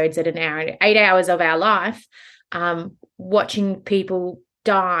 episodes at an hour, 8 hours of our life, watching people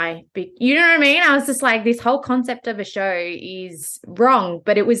die." You know what I mean? I was just like, this whole concept of a show is wrong,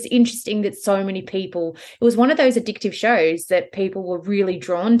 but it was interesting that so many people, it was one of those addictive shows that people were really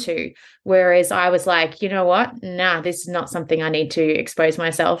drawn to, whereas I was like, you know what, nah, this is not something I need to expose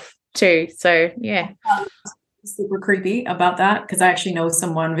myself to. So yeah. Super creepy about that, because I actually know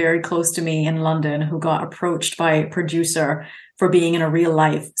someone very close to me in London who got approached by a producer for being in a real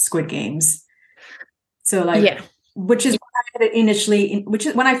life Squid Games. So like, Yeah. which is what I had initially, which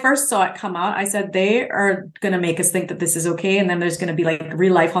is when I first saw it come out, I said they are going to make us think that this is okay, and then there's going to be like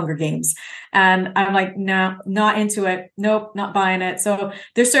real life Hunger Games, and I'm like, no, not into it. Nope, not buying it. So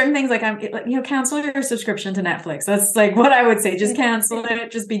there's certain things like cancel your subscription to Netflix. That's like what I would say. Just cancel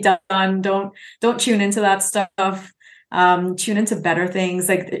it. Just be done. Don't tune into that stuff. Tune into better things.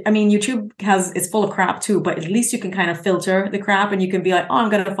 Like, I mean, YouTube is full of crap too, but at least you can kind of filter the crap, and you can be like, oh, I'm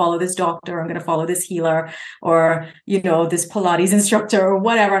going to follow this doctor, I'm going to follow this healer, or, this Pilates instructor or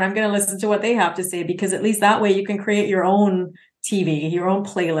whatever. And I'm going to listen to what they have to say, because at least that way you can create your own TV, your own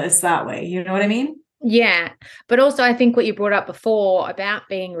playlist that way. You know what I mean? Yeah. But also, I think what you brought up before about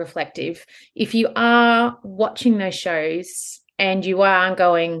being reflective, if you are watching those shows and you are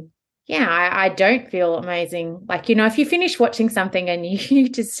going, yeah, I don't feel amazing. Like, if you finish watching something and you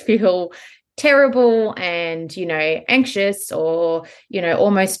just feel terrible and, anxious, or,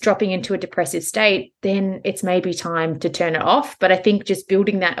 almost dropping into a depressive state, then it's maybe time to turn it off. But I think just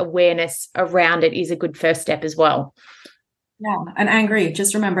building that awareness around it is a good first step as well. Yeah. And angry,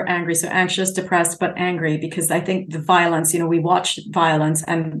 just remember angry. So anxious, depressed, but angry, because I think the violence, we watch violence,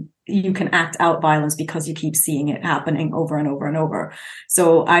 and you can act out violence because you keep seeing it happening over and over and over.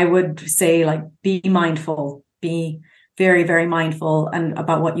 So I would say, like, be mindful, be very, very mindful, and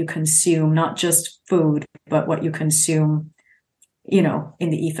about what you consume, not just food, but what you consume, in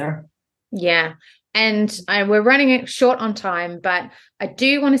the ether. Yeah. And we're running it short on time, but I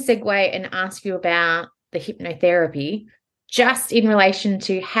do want to segue and ask you about the hypnotherapy, just in relation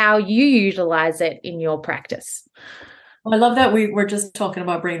to how you utilize it in your practice. Well, I love that we were just talking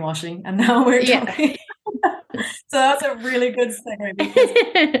about brainwashing, and now we're talking. So that's a really good segue,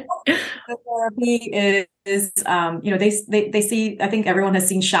 because therapy is they see, I think everyone has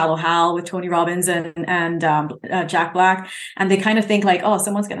seen Shallow Hal with Tony Robbins and Jack Black, and they kind of think like, oh,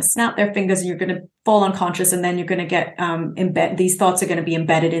 someone's going to snap their fingers and you're going to fall unconscious, and then you're going to get these thoughts are going to be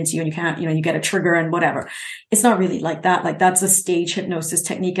embedded into you, and you can't, you get a trigger and whatever. It's not really like that. Like, that's a stage hypnosis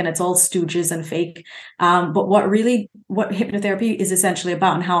technique, and it's all stooges and fake. But what hypnotherapy is essentially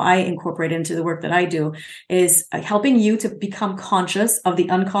about, and how I incorporate it into the work that I do, is helping you to become conscious of the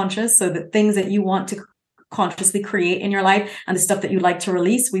unconscious. So the things that you want to consciously create in your life, and the stuff that you like to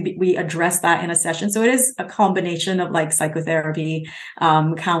release, we address that in a session. So it is a combination of like psychotherapy,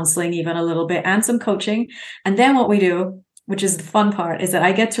 counseling, even a little bit, and some coaching. And then what we do, which is the fun part, is that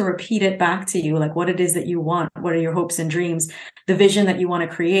I get to repeat it back to you, like what it is that you want, what are your hopes and dreams, the vision that you want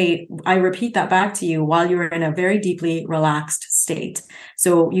to create. I repeat that back to you while you're in a very deeply relaxed state.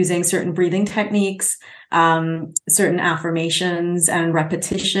 So using certain breathing techniques, certain affirmations, and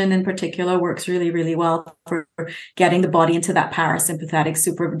repetition in particular works really, really well for getting the body into that parasympathetic,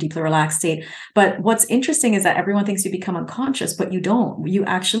 super deeply relaxed state. But what's interesting is that everyone thinks you become unconscious, but you don't. You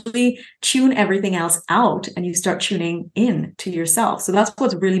actually tune everything else out, and you start tuning in to yourself. So that's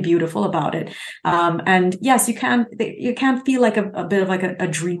what's really beautiful about it. And yes, you can feel like a bit of like a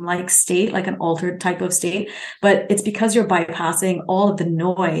dreamlike state, like an altered type of state, but it's because you're bypassing all of the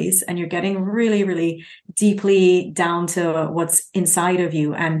noise, and you're getting really, really deeply down to what's inside of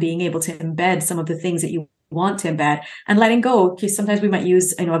you, and being able to embed some of the things that you want to embed, and letting go. Because sometimes we might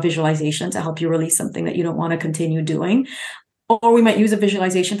use a visualization to help you release something that you don't want to continue doing, or we might use a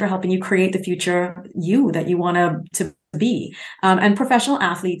visualization for helping you create the future you that you want to be. And professional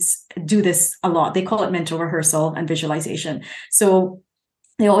athletes do this a lot. They call it mental rehearsal and visualization. So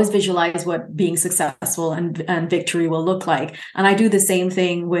they always visualize what being successful and victory will look like. And I do the same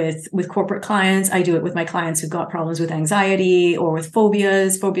thing with corporate clients. I do it with my clients who've got problems with anxiety or with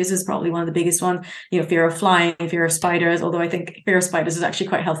phobias. Phobias is probably one of the biggest ones. Fear of flying, fear of spiders, although I think fear of spiders is actually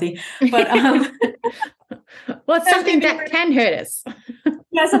quite healthy. But well, it's something that can hurt us.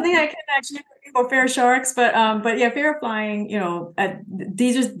 Yeah, something that can actually or fear of sharks, but yeah, fear of flying,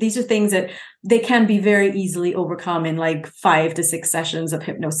 these are things that they can be very easily overcome in like 5 to 6 sessions of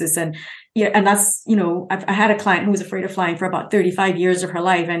hypnosis. And and that's, I had a client who was afraid of flying for about 35 years of her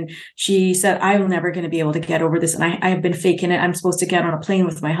life. And she said, I'm never going to be able to get over this. And I have been faking it. I'm supposed to get on a plane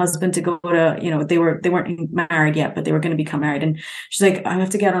with my husband to go to, they weren't married yet, but they were going to become married. And she's like, I have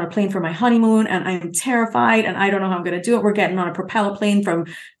to get on a plane for my honeymoon and I'm terrified and I don't know how I'm going to do it. We're getting on a propeller plane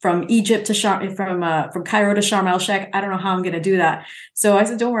from Egypt to from Cairo to Sharm el Sheikh. I don't know how I'm going to do that. So I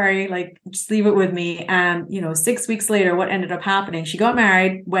said, don't worry, like just leave it with me. And 6 weeks later, what ended up happening? She got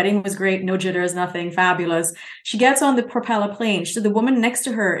married. Wedding was great. No jitters, nothing, fabulous. She gets on the propeller plane. So the woman next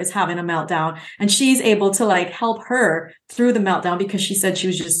to her is having a meltdown and she's able to like help her through the meltdown because she said she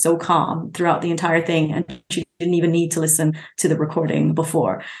was just so calm throughout the entire thing. And she didn't even need to listen to the recording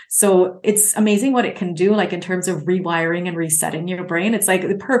before. So it's amazing what it can do, like in terms of rewiring and resetting your brain. It's like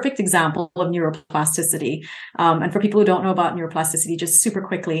the perfect example of neuroplasticity. And for people who don't know about neuroplasticity, just super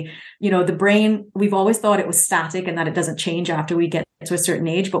quickly, the brain, we've always thought it was static and that it doesn't change after we get to a certain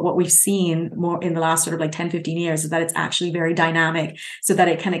age. But what we've seen more in the last sort of like 10, 15 years is that it's actually very dynamic so that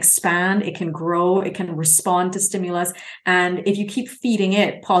it can expand, it can grow, it can respond to stimulus. And if you keep feeding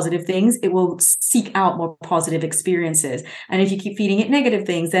it positive things, it will seek out more positive experiences. And if you keep feeding it negative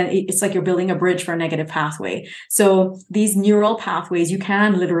things, then it's like you're building a bridge for a negative pathway. So these neural pathways, you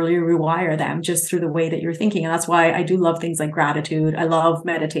can literally rewire them just through the way that you're thinking. And that's why I do love things like gratitude. I love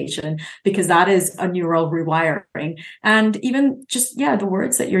meditation because that is a neural rewiring. And even just, the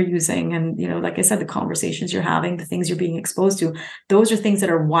words that you're using and, like I said, the conversations you're having, the things you're being exposed to, those are things that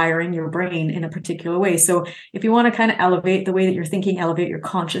are wiring your brain in a particular way. So if you want to kind of elevate the way that you're thinking, elevate your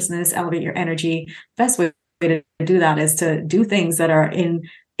consciousness, elevate your energy, best way to do that is to do things that are in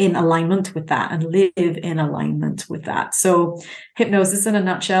alignment with that and live in alignment with that. So hypnosis in a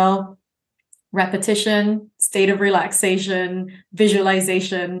nutshell: repetition, state of relaxation,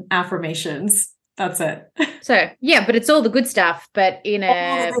 visualization, affirmations. That's it. So but it's all the good stuff, but in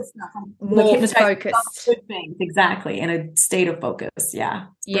a more focused things. Exactly, in a state of focus. Yeah.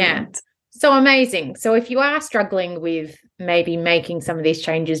 Brilliant. So amazing. So if you are struggling with maybe making some of these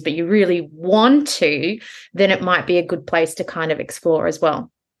changes, but you really want to, then it might be a good place to kind of explore as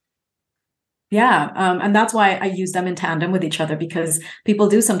well. Yeah. And that's why I use them in tandem with each other, because people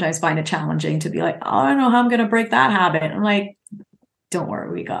do sometimes find it challenging to be like, oh, I don't know how I'm going to break that habit. I'm like, don't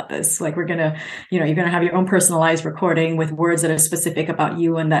worry, we got this. Like, we're going to, you're going to have your own personalized recording with words that are specific about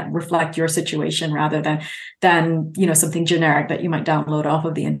you and that reflect your situation rather than, something generic that you might download off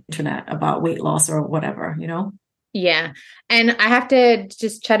of the internet about weight loss or whatever, Yeah. And I have to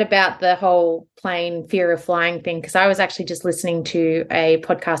just chat about the whole plane fear of flying thing, because I was actually just listening to a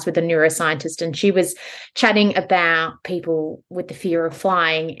podcast with a neuroscientist and she was chatting about people with the fear of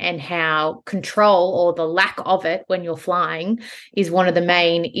flying and how control, or the lack of it when you're flying, is one of the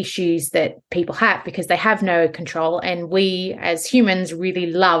main issues that people have because they have no control. And we as humans really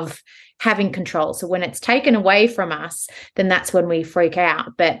love having control. So when it's taken away from us, then that's when we freak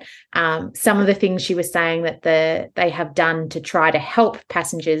out. But some of the things she was saying that they have done to try to help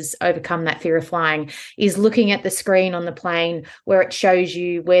passengers overcome that fear of flying is looking at the screen on the plane where it shows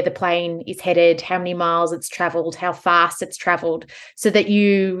you where the plane is headed, how many miles it's traveled, how fast it's traveled, so that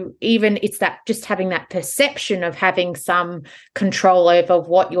it's that just having that perception of having some control over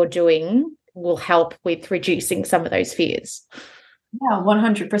what you're doing will help with reducing some of those fears. Yeah,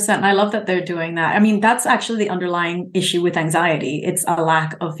 100%. And I love that they're doing that. I mean, that's actually the underlying issue with anxiety. It's a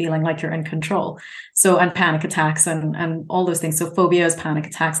lack of feeling like you're in control. So, and panic attacks and all those things. So phobias, panic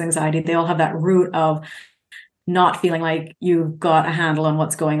attacks, anxiety, they all have that root of not feeling like you've got a handle on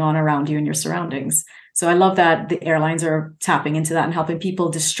what's going on around you and your surroundings. So I love that the airlines are tapping into that and helping people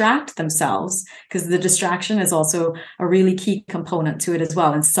distract themselves, because the distraction is also a really key component to it as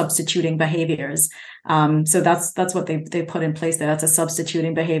well, and substituting behaviors. So that's what they put in place there. That's a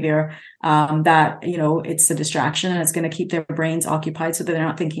substituting behavior that, it's a distraction and it's going to keep their brains occupied so that they're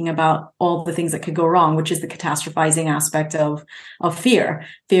not thinking about all the things that could go wrong, which is the catastrophizing aspect of fear.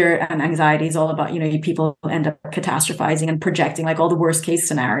 Fear and anxiety is all about, people end up catastrophizing and projecting like all the worst case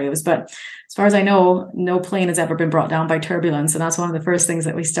scenarios. But as far as I know, no plane has ever been brought down by turbulence. And that's one of the first things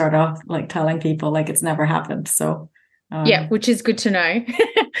that we start off like telling people, like, it's never happened. So Yeah, which is good to know.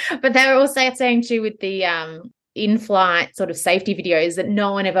 But they were also saying too with the in-flight sort of safety videos that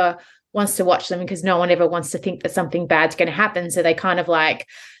no one ever wants to watch them because no one ever wants to think that something bad's going to happen. So they kind of like,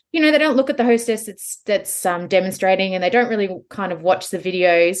 they don't look at the hostess that's demonstrating, and they don't really kind of watch the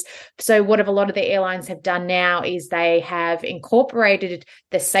videos. So what a lot of the airlines have done now is they have incorporated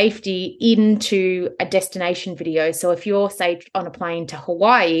the safety into a destination video. So if you're, say, on a plane to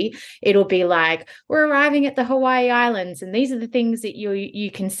Hawaii, it'll be like, we're arriving at the Hawaii Islands, and these are the things that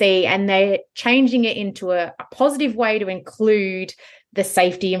you can see. And they're changing it into a positive way to include the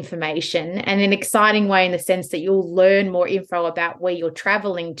safety information, and an exciting way in the sense that you'll learn more info about where you're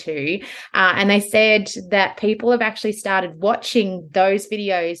traveling to. And they said that people have actually started watching those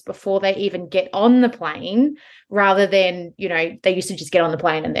videos before they even get on the plane, rather than, they used to just get on the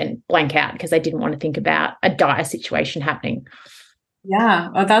plane and then blank out because they didn't want to think about a dire situation happening. Yeah,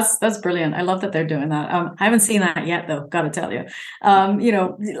 that's brilliant. I love that they're doing that. I haven't seen that yet, though. Got to tell you, I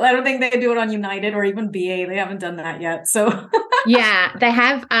don't think they do it on United or even BA. They haven't done that yet. So yeah, they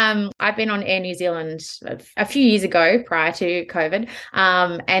have. I've been on Air New Zealand a few years ago prior to COVID,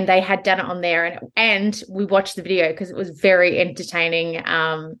 and they had done it on there, and we watched the video because it was very entertaining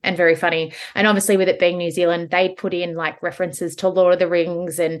and very funny. And obviously, with it being New Zealand, they put in like references to Lord of the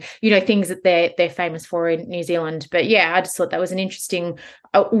Rings and things that they're famous for in New Zealand. But yeah, I just thought that was an interesting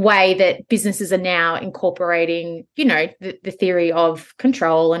way that businesses are now incorporating, the theory of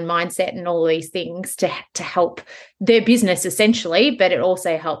control and mindset and all these things to help their business essentially, but it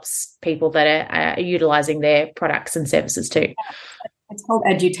also helps people that are utilizing their products and services too. It's called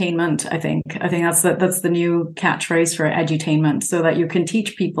edutainment, I think. I think that's the new catchphrase for edutainment, so that you can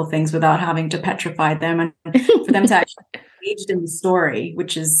teach people things without having to petrify them, and for them to actually engage in the story,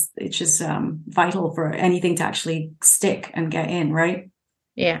 which is vital for anything to actually stick and get in, right?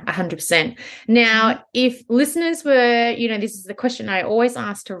 Yeah, 100%. Now, if listeners were, this is the question I always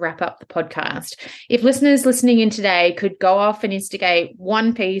ask to wrap up the podcast. If listeners listening in today could go off and instigate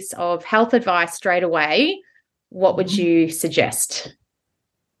one piece of health advice straight away, what would you suggest?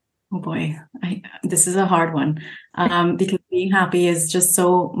 Oh boy, this is a hard one, because being happy is just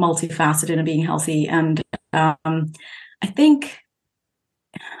so multifaceted and being healthy. And I think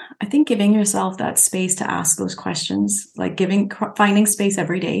giving yourself that space to ask those questions, like finding space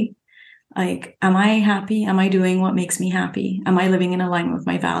every day. Like, am I happy? Am I doing what makes me happy? Am I living in alignment with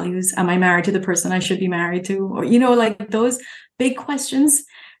my values? Am I married to the person I should be married to? Or, like those big questions.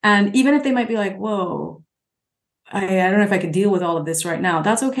 And even if they might be like, whoa, I don't know if I can deal with all of this right now.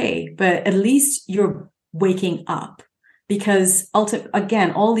 That's okay. But at least you're waking up, because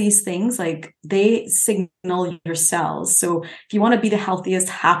again, all these things, like, they signal your cells. So if you want to be the healthiest,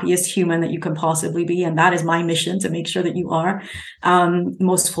 happiest human that you can possibly be, and that is my mission, to make sure that you are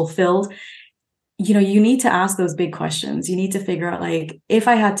most fulfilled, you need to ask those big questions. You need to figure out, like, if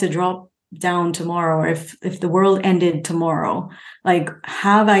I had to drop down tomorrow, or if the world ended tomorrow, like,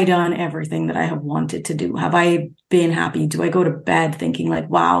 have I done everything that I have wanted to do? Have I been happy? Do I go to bed thinking like,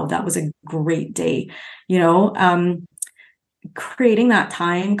 wow, that was a great day? Creating that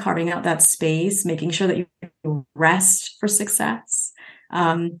time, carving out that space, making sure that you rest for success.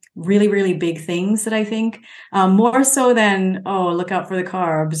 Really, really big things that I think, more so than, look out for the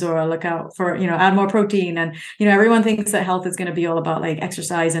carbs, or look out for, add more protein. And, everyone thinks that health is going to be all about like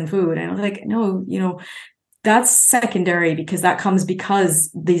exercise and food. And I was like, no, that's secondary, because that comes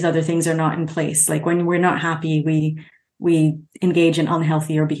because these other things are not in place. Like, when we're not happy, we engage in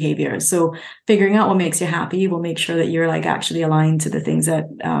unhealthier behaviors. So figuring out what makes you happy will make sure that you're like actually aligned to the things that,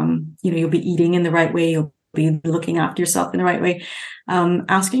 you'll be eating in the right way. You'll be looking after yourself in the right way.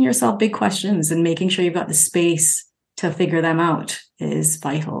 Asking yourself big questions and making sure you've got the space to figure them out is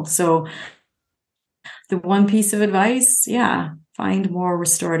vital. So the one piece of advice, find more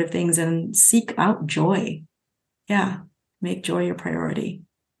restorative things and seek out joy. Make joy your priority.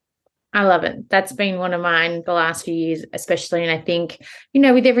 I love it. That's been one of mine the last few years, especially. And I think,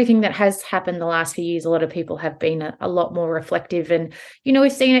 with everything that has happened the last few years, a lot of people have been a lot more reflective. And,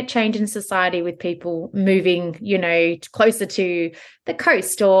 we've seen it change in society with people moving, closer to the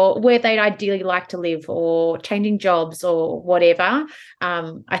coast or where they'd ideally like to live, or changing jobs or whatever.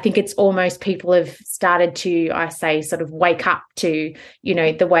 I think it's almost people have started to, I say, sort of wake up to,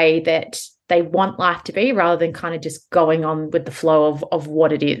 the way that they want life to be, rather than kind of just going on with the flow of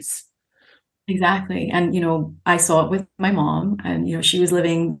what it is. Exactly. And, I saw it with my mom, and, she was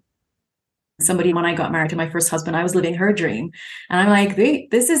living when I got married to my first husband, I was living her dream. And I'm like,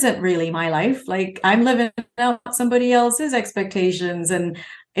 this isn't really my life. Like, I'm living out somebody else's expectations. And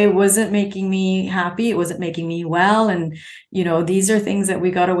it wasn't making me happy. It wasn't making me well. And, these are things that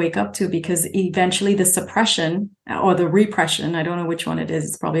we got to wake up to, because eventually the suppression or the repression, I don't know which one it is.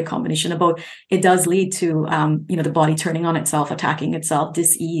 It's probably a combination of both. It does lead to, the body turning on itself, attacking itself,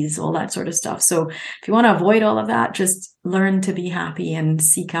 dis-ease, all that sort of stuff. So if you want to avoid all of that, just learn to be happy and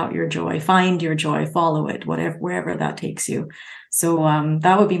seek out your joy, find your joy, follow it, wherever that takes you. So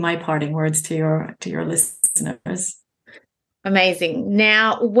that would be my parting words to your listeners. Amazing.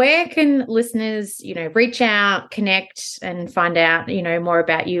 Now, where can listeners, reach out, connect, and find out, more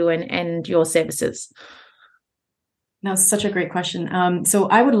about you and your services? Now, such a great question. So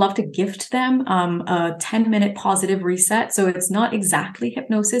I would love to gift them a 10-minute positive reset. So it's not exactly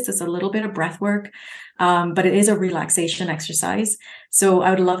hypnosis. It's a little bit of breath work, but it is a relaxation exercise. So I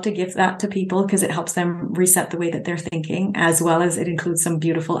would love to give that to people, because it helps them reset the way that they're thinking, as well as it includes some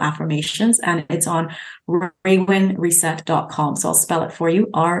beautiful affirmations. And it's on raewynreset.com. So I'll spell it for you,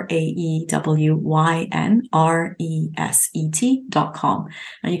 RAEWYNRESET.com.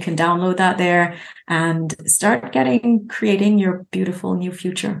 And you can download that there and start creating your beautiful new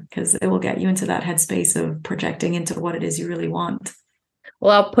future, because it will get you into that headspace of projecting into what it is you really want.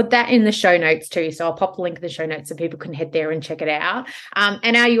 Well, I'll put that in the show notes too. So I'll pop the link in the show notes so people can head there and check it out.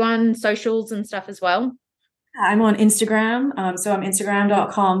 And are you on socials and stuff as well? I'm on Instagram. So I'm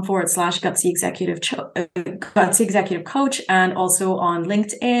Instagram.com/Gutsy Executive Coach, and also on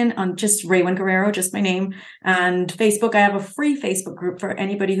LinkedIn on just Raewyn Guerrero, just my name. And Facebook, I have a free Facebook group for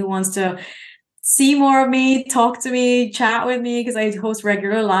anybody who wants to see more of me, talk to me, chat with me, because I host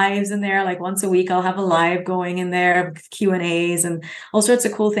regular lives in there. Like once a week, I'll have a live going in there, Q&As and all sorts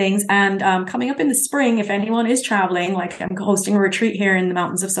of cool things. And coming up in the spring, if anyone is traveling, like I'm hosting a retreat here in the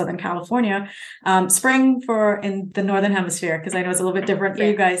mountains of Southern California, spring in the Northern Hemisphere, because I know it's a little bit different for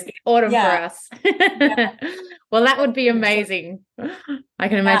you guys. Autumn for us. Well, that would be amazing. I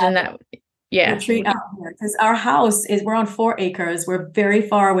can imagine that. Yeah. Retreat out here, because our house we're on 4 acres. We're very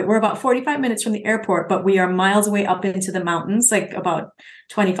far away. We're about 45 minutes from the airport, but we are miles away up into the mountains, like about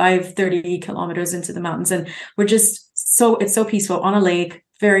 25, 30 kilometers into the mountains. And we're just it's so peaceful on a lake,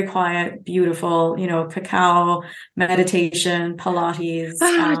 very quiet, beautiful, cacao, meditation, Pilates.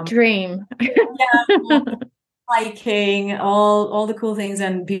 Dream. Hiking, all the cool things,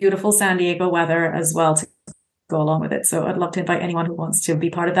 and beautiful San Diego weather as well to go along with it. So I'd love to invite anyone who wants to be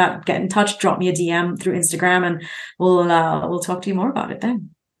part of that. Get in touch, drop me a DM through Instagram, and we'll talk to you more about it then.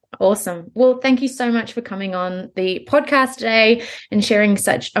 Awesome. Well, thank you so much for coming on the podcast today and sharing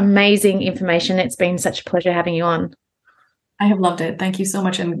such amazing information. It's been such a pleasure having you on. I have loved it. Thank you so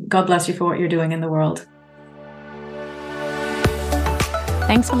much, and God bless you for what you're doing in the world.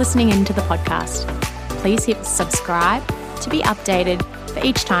 Thanks for listening into the podcast. Please hit subscribe to be updated for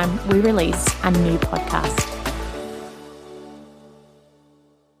each time we release a new podcast.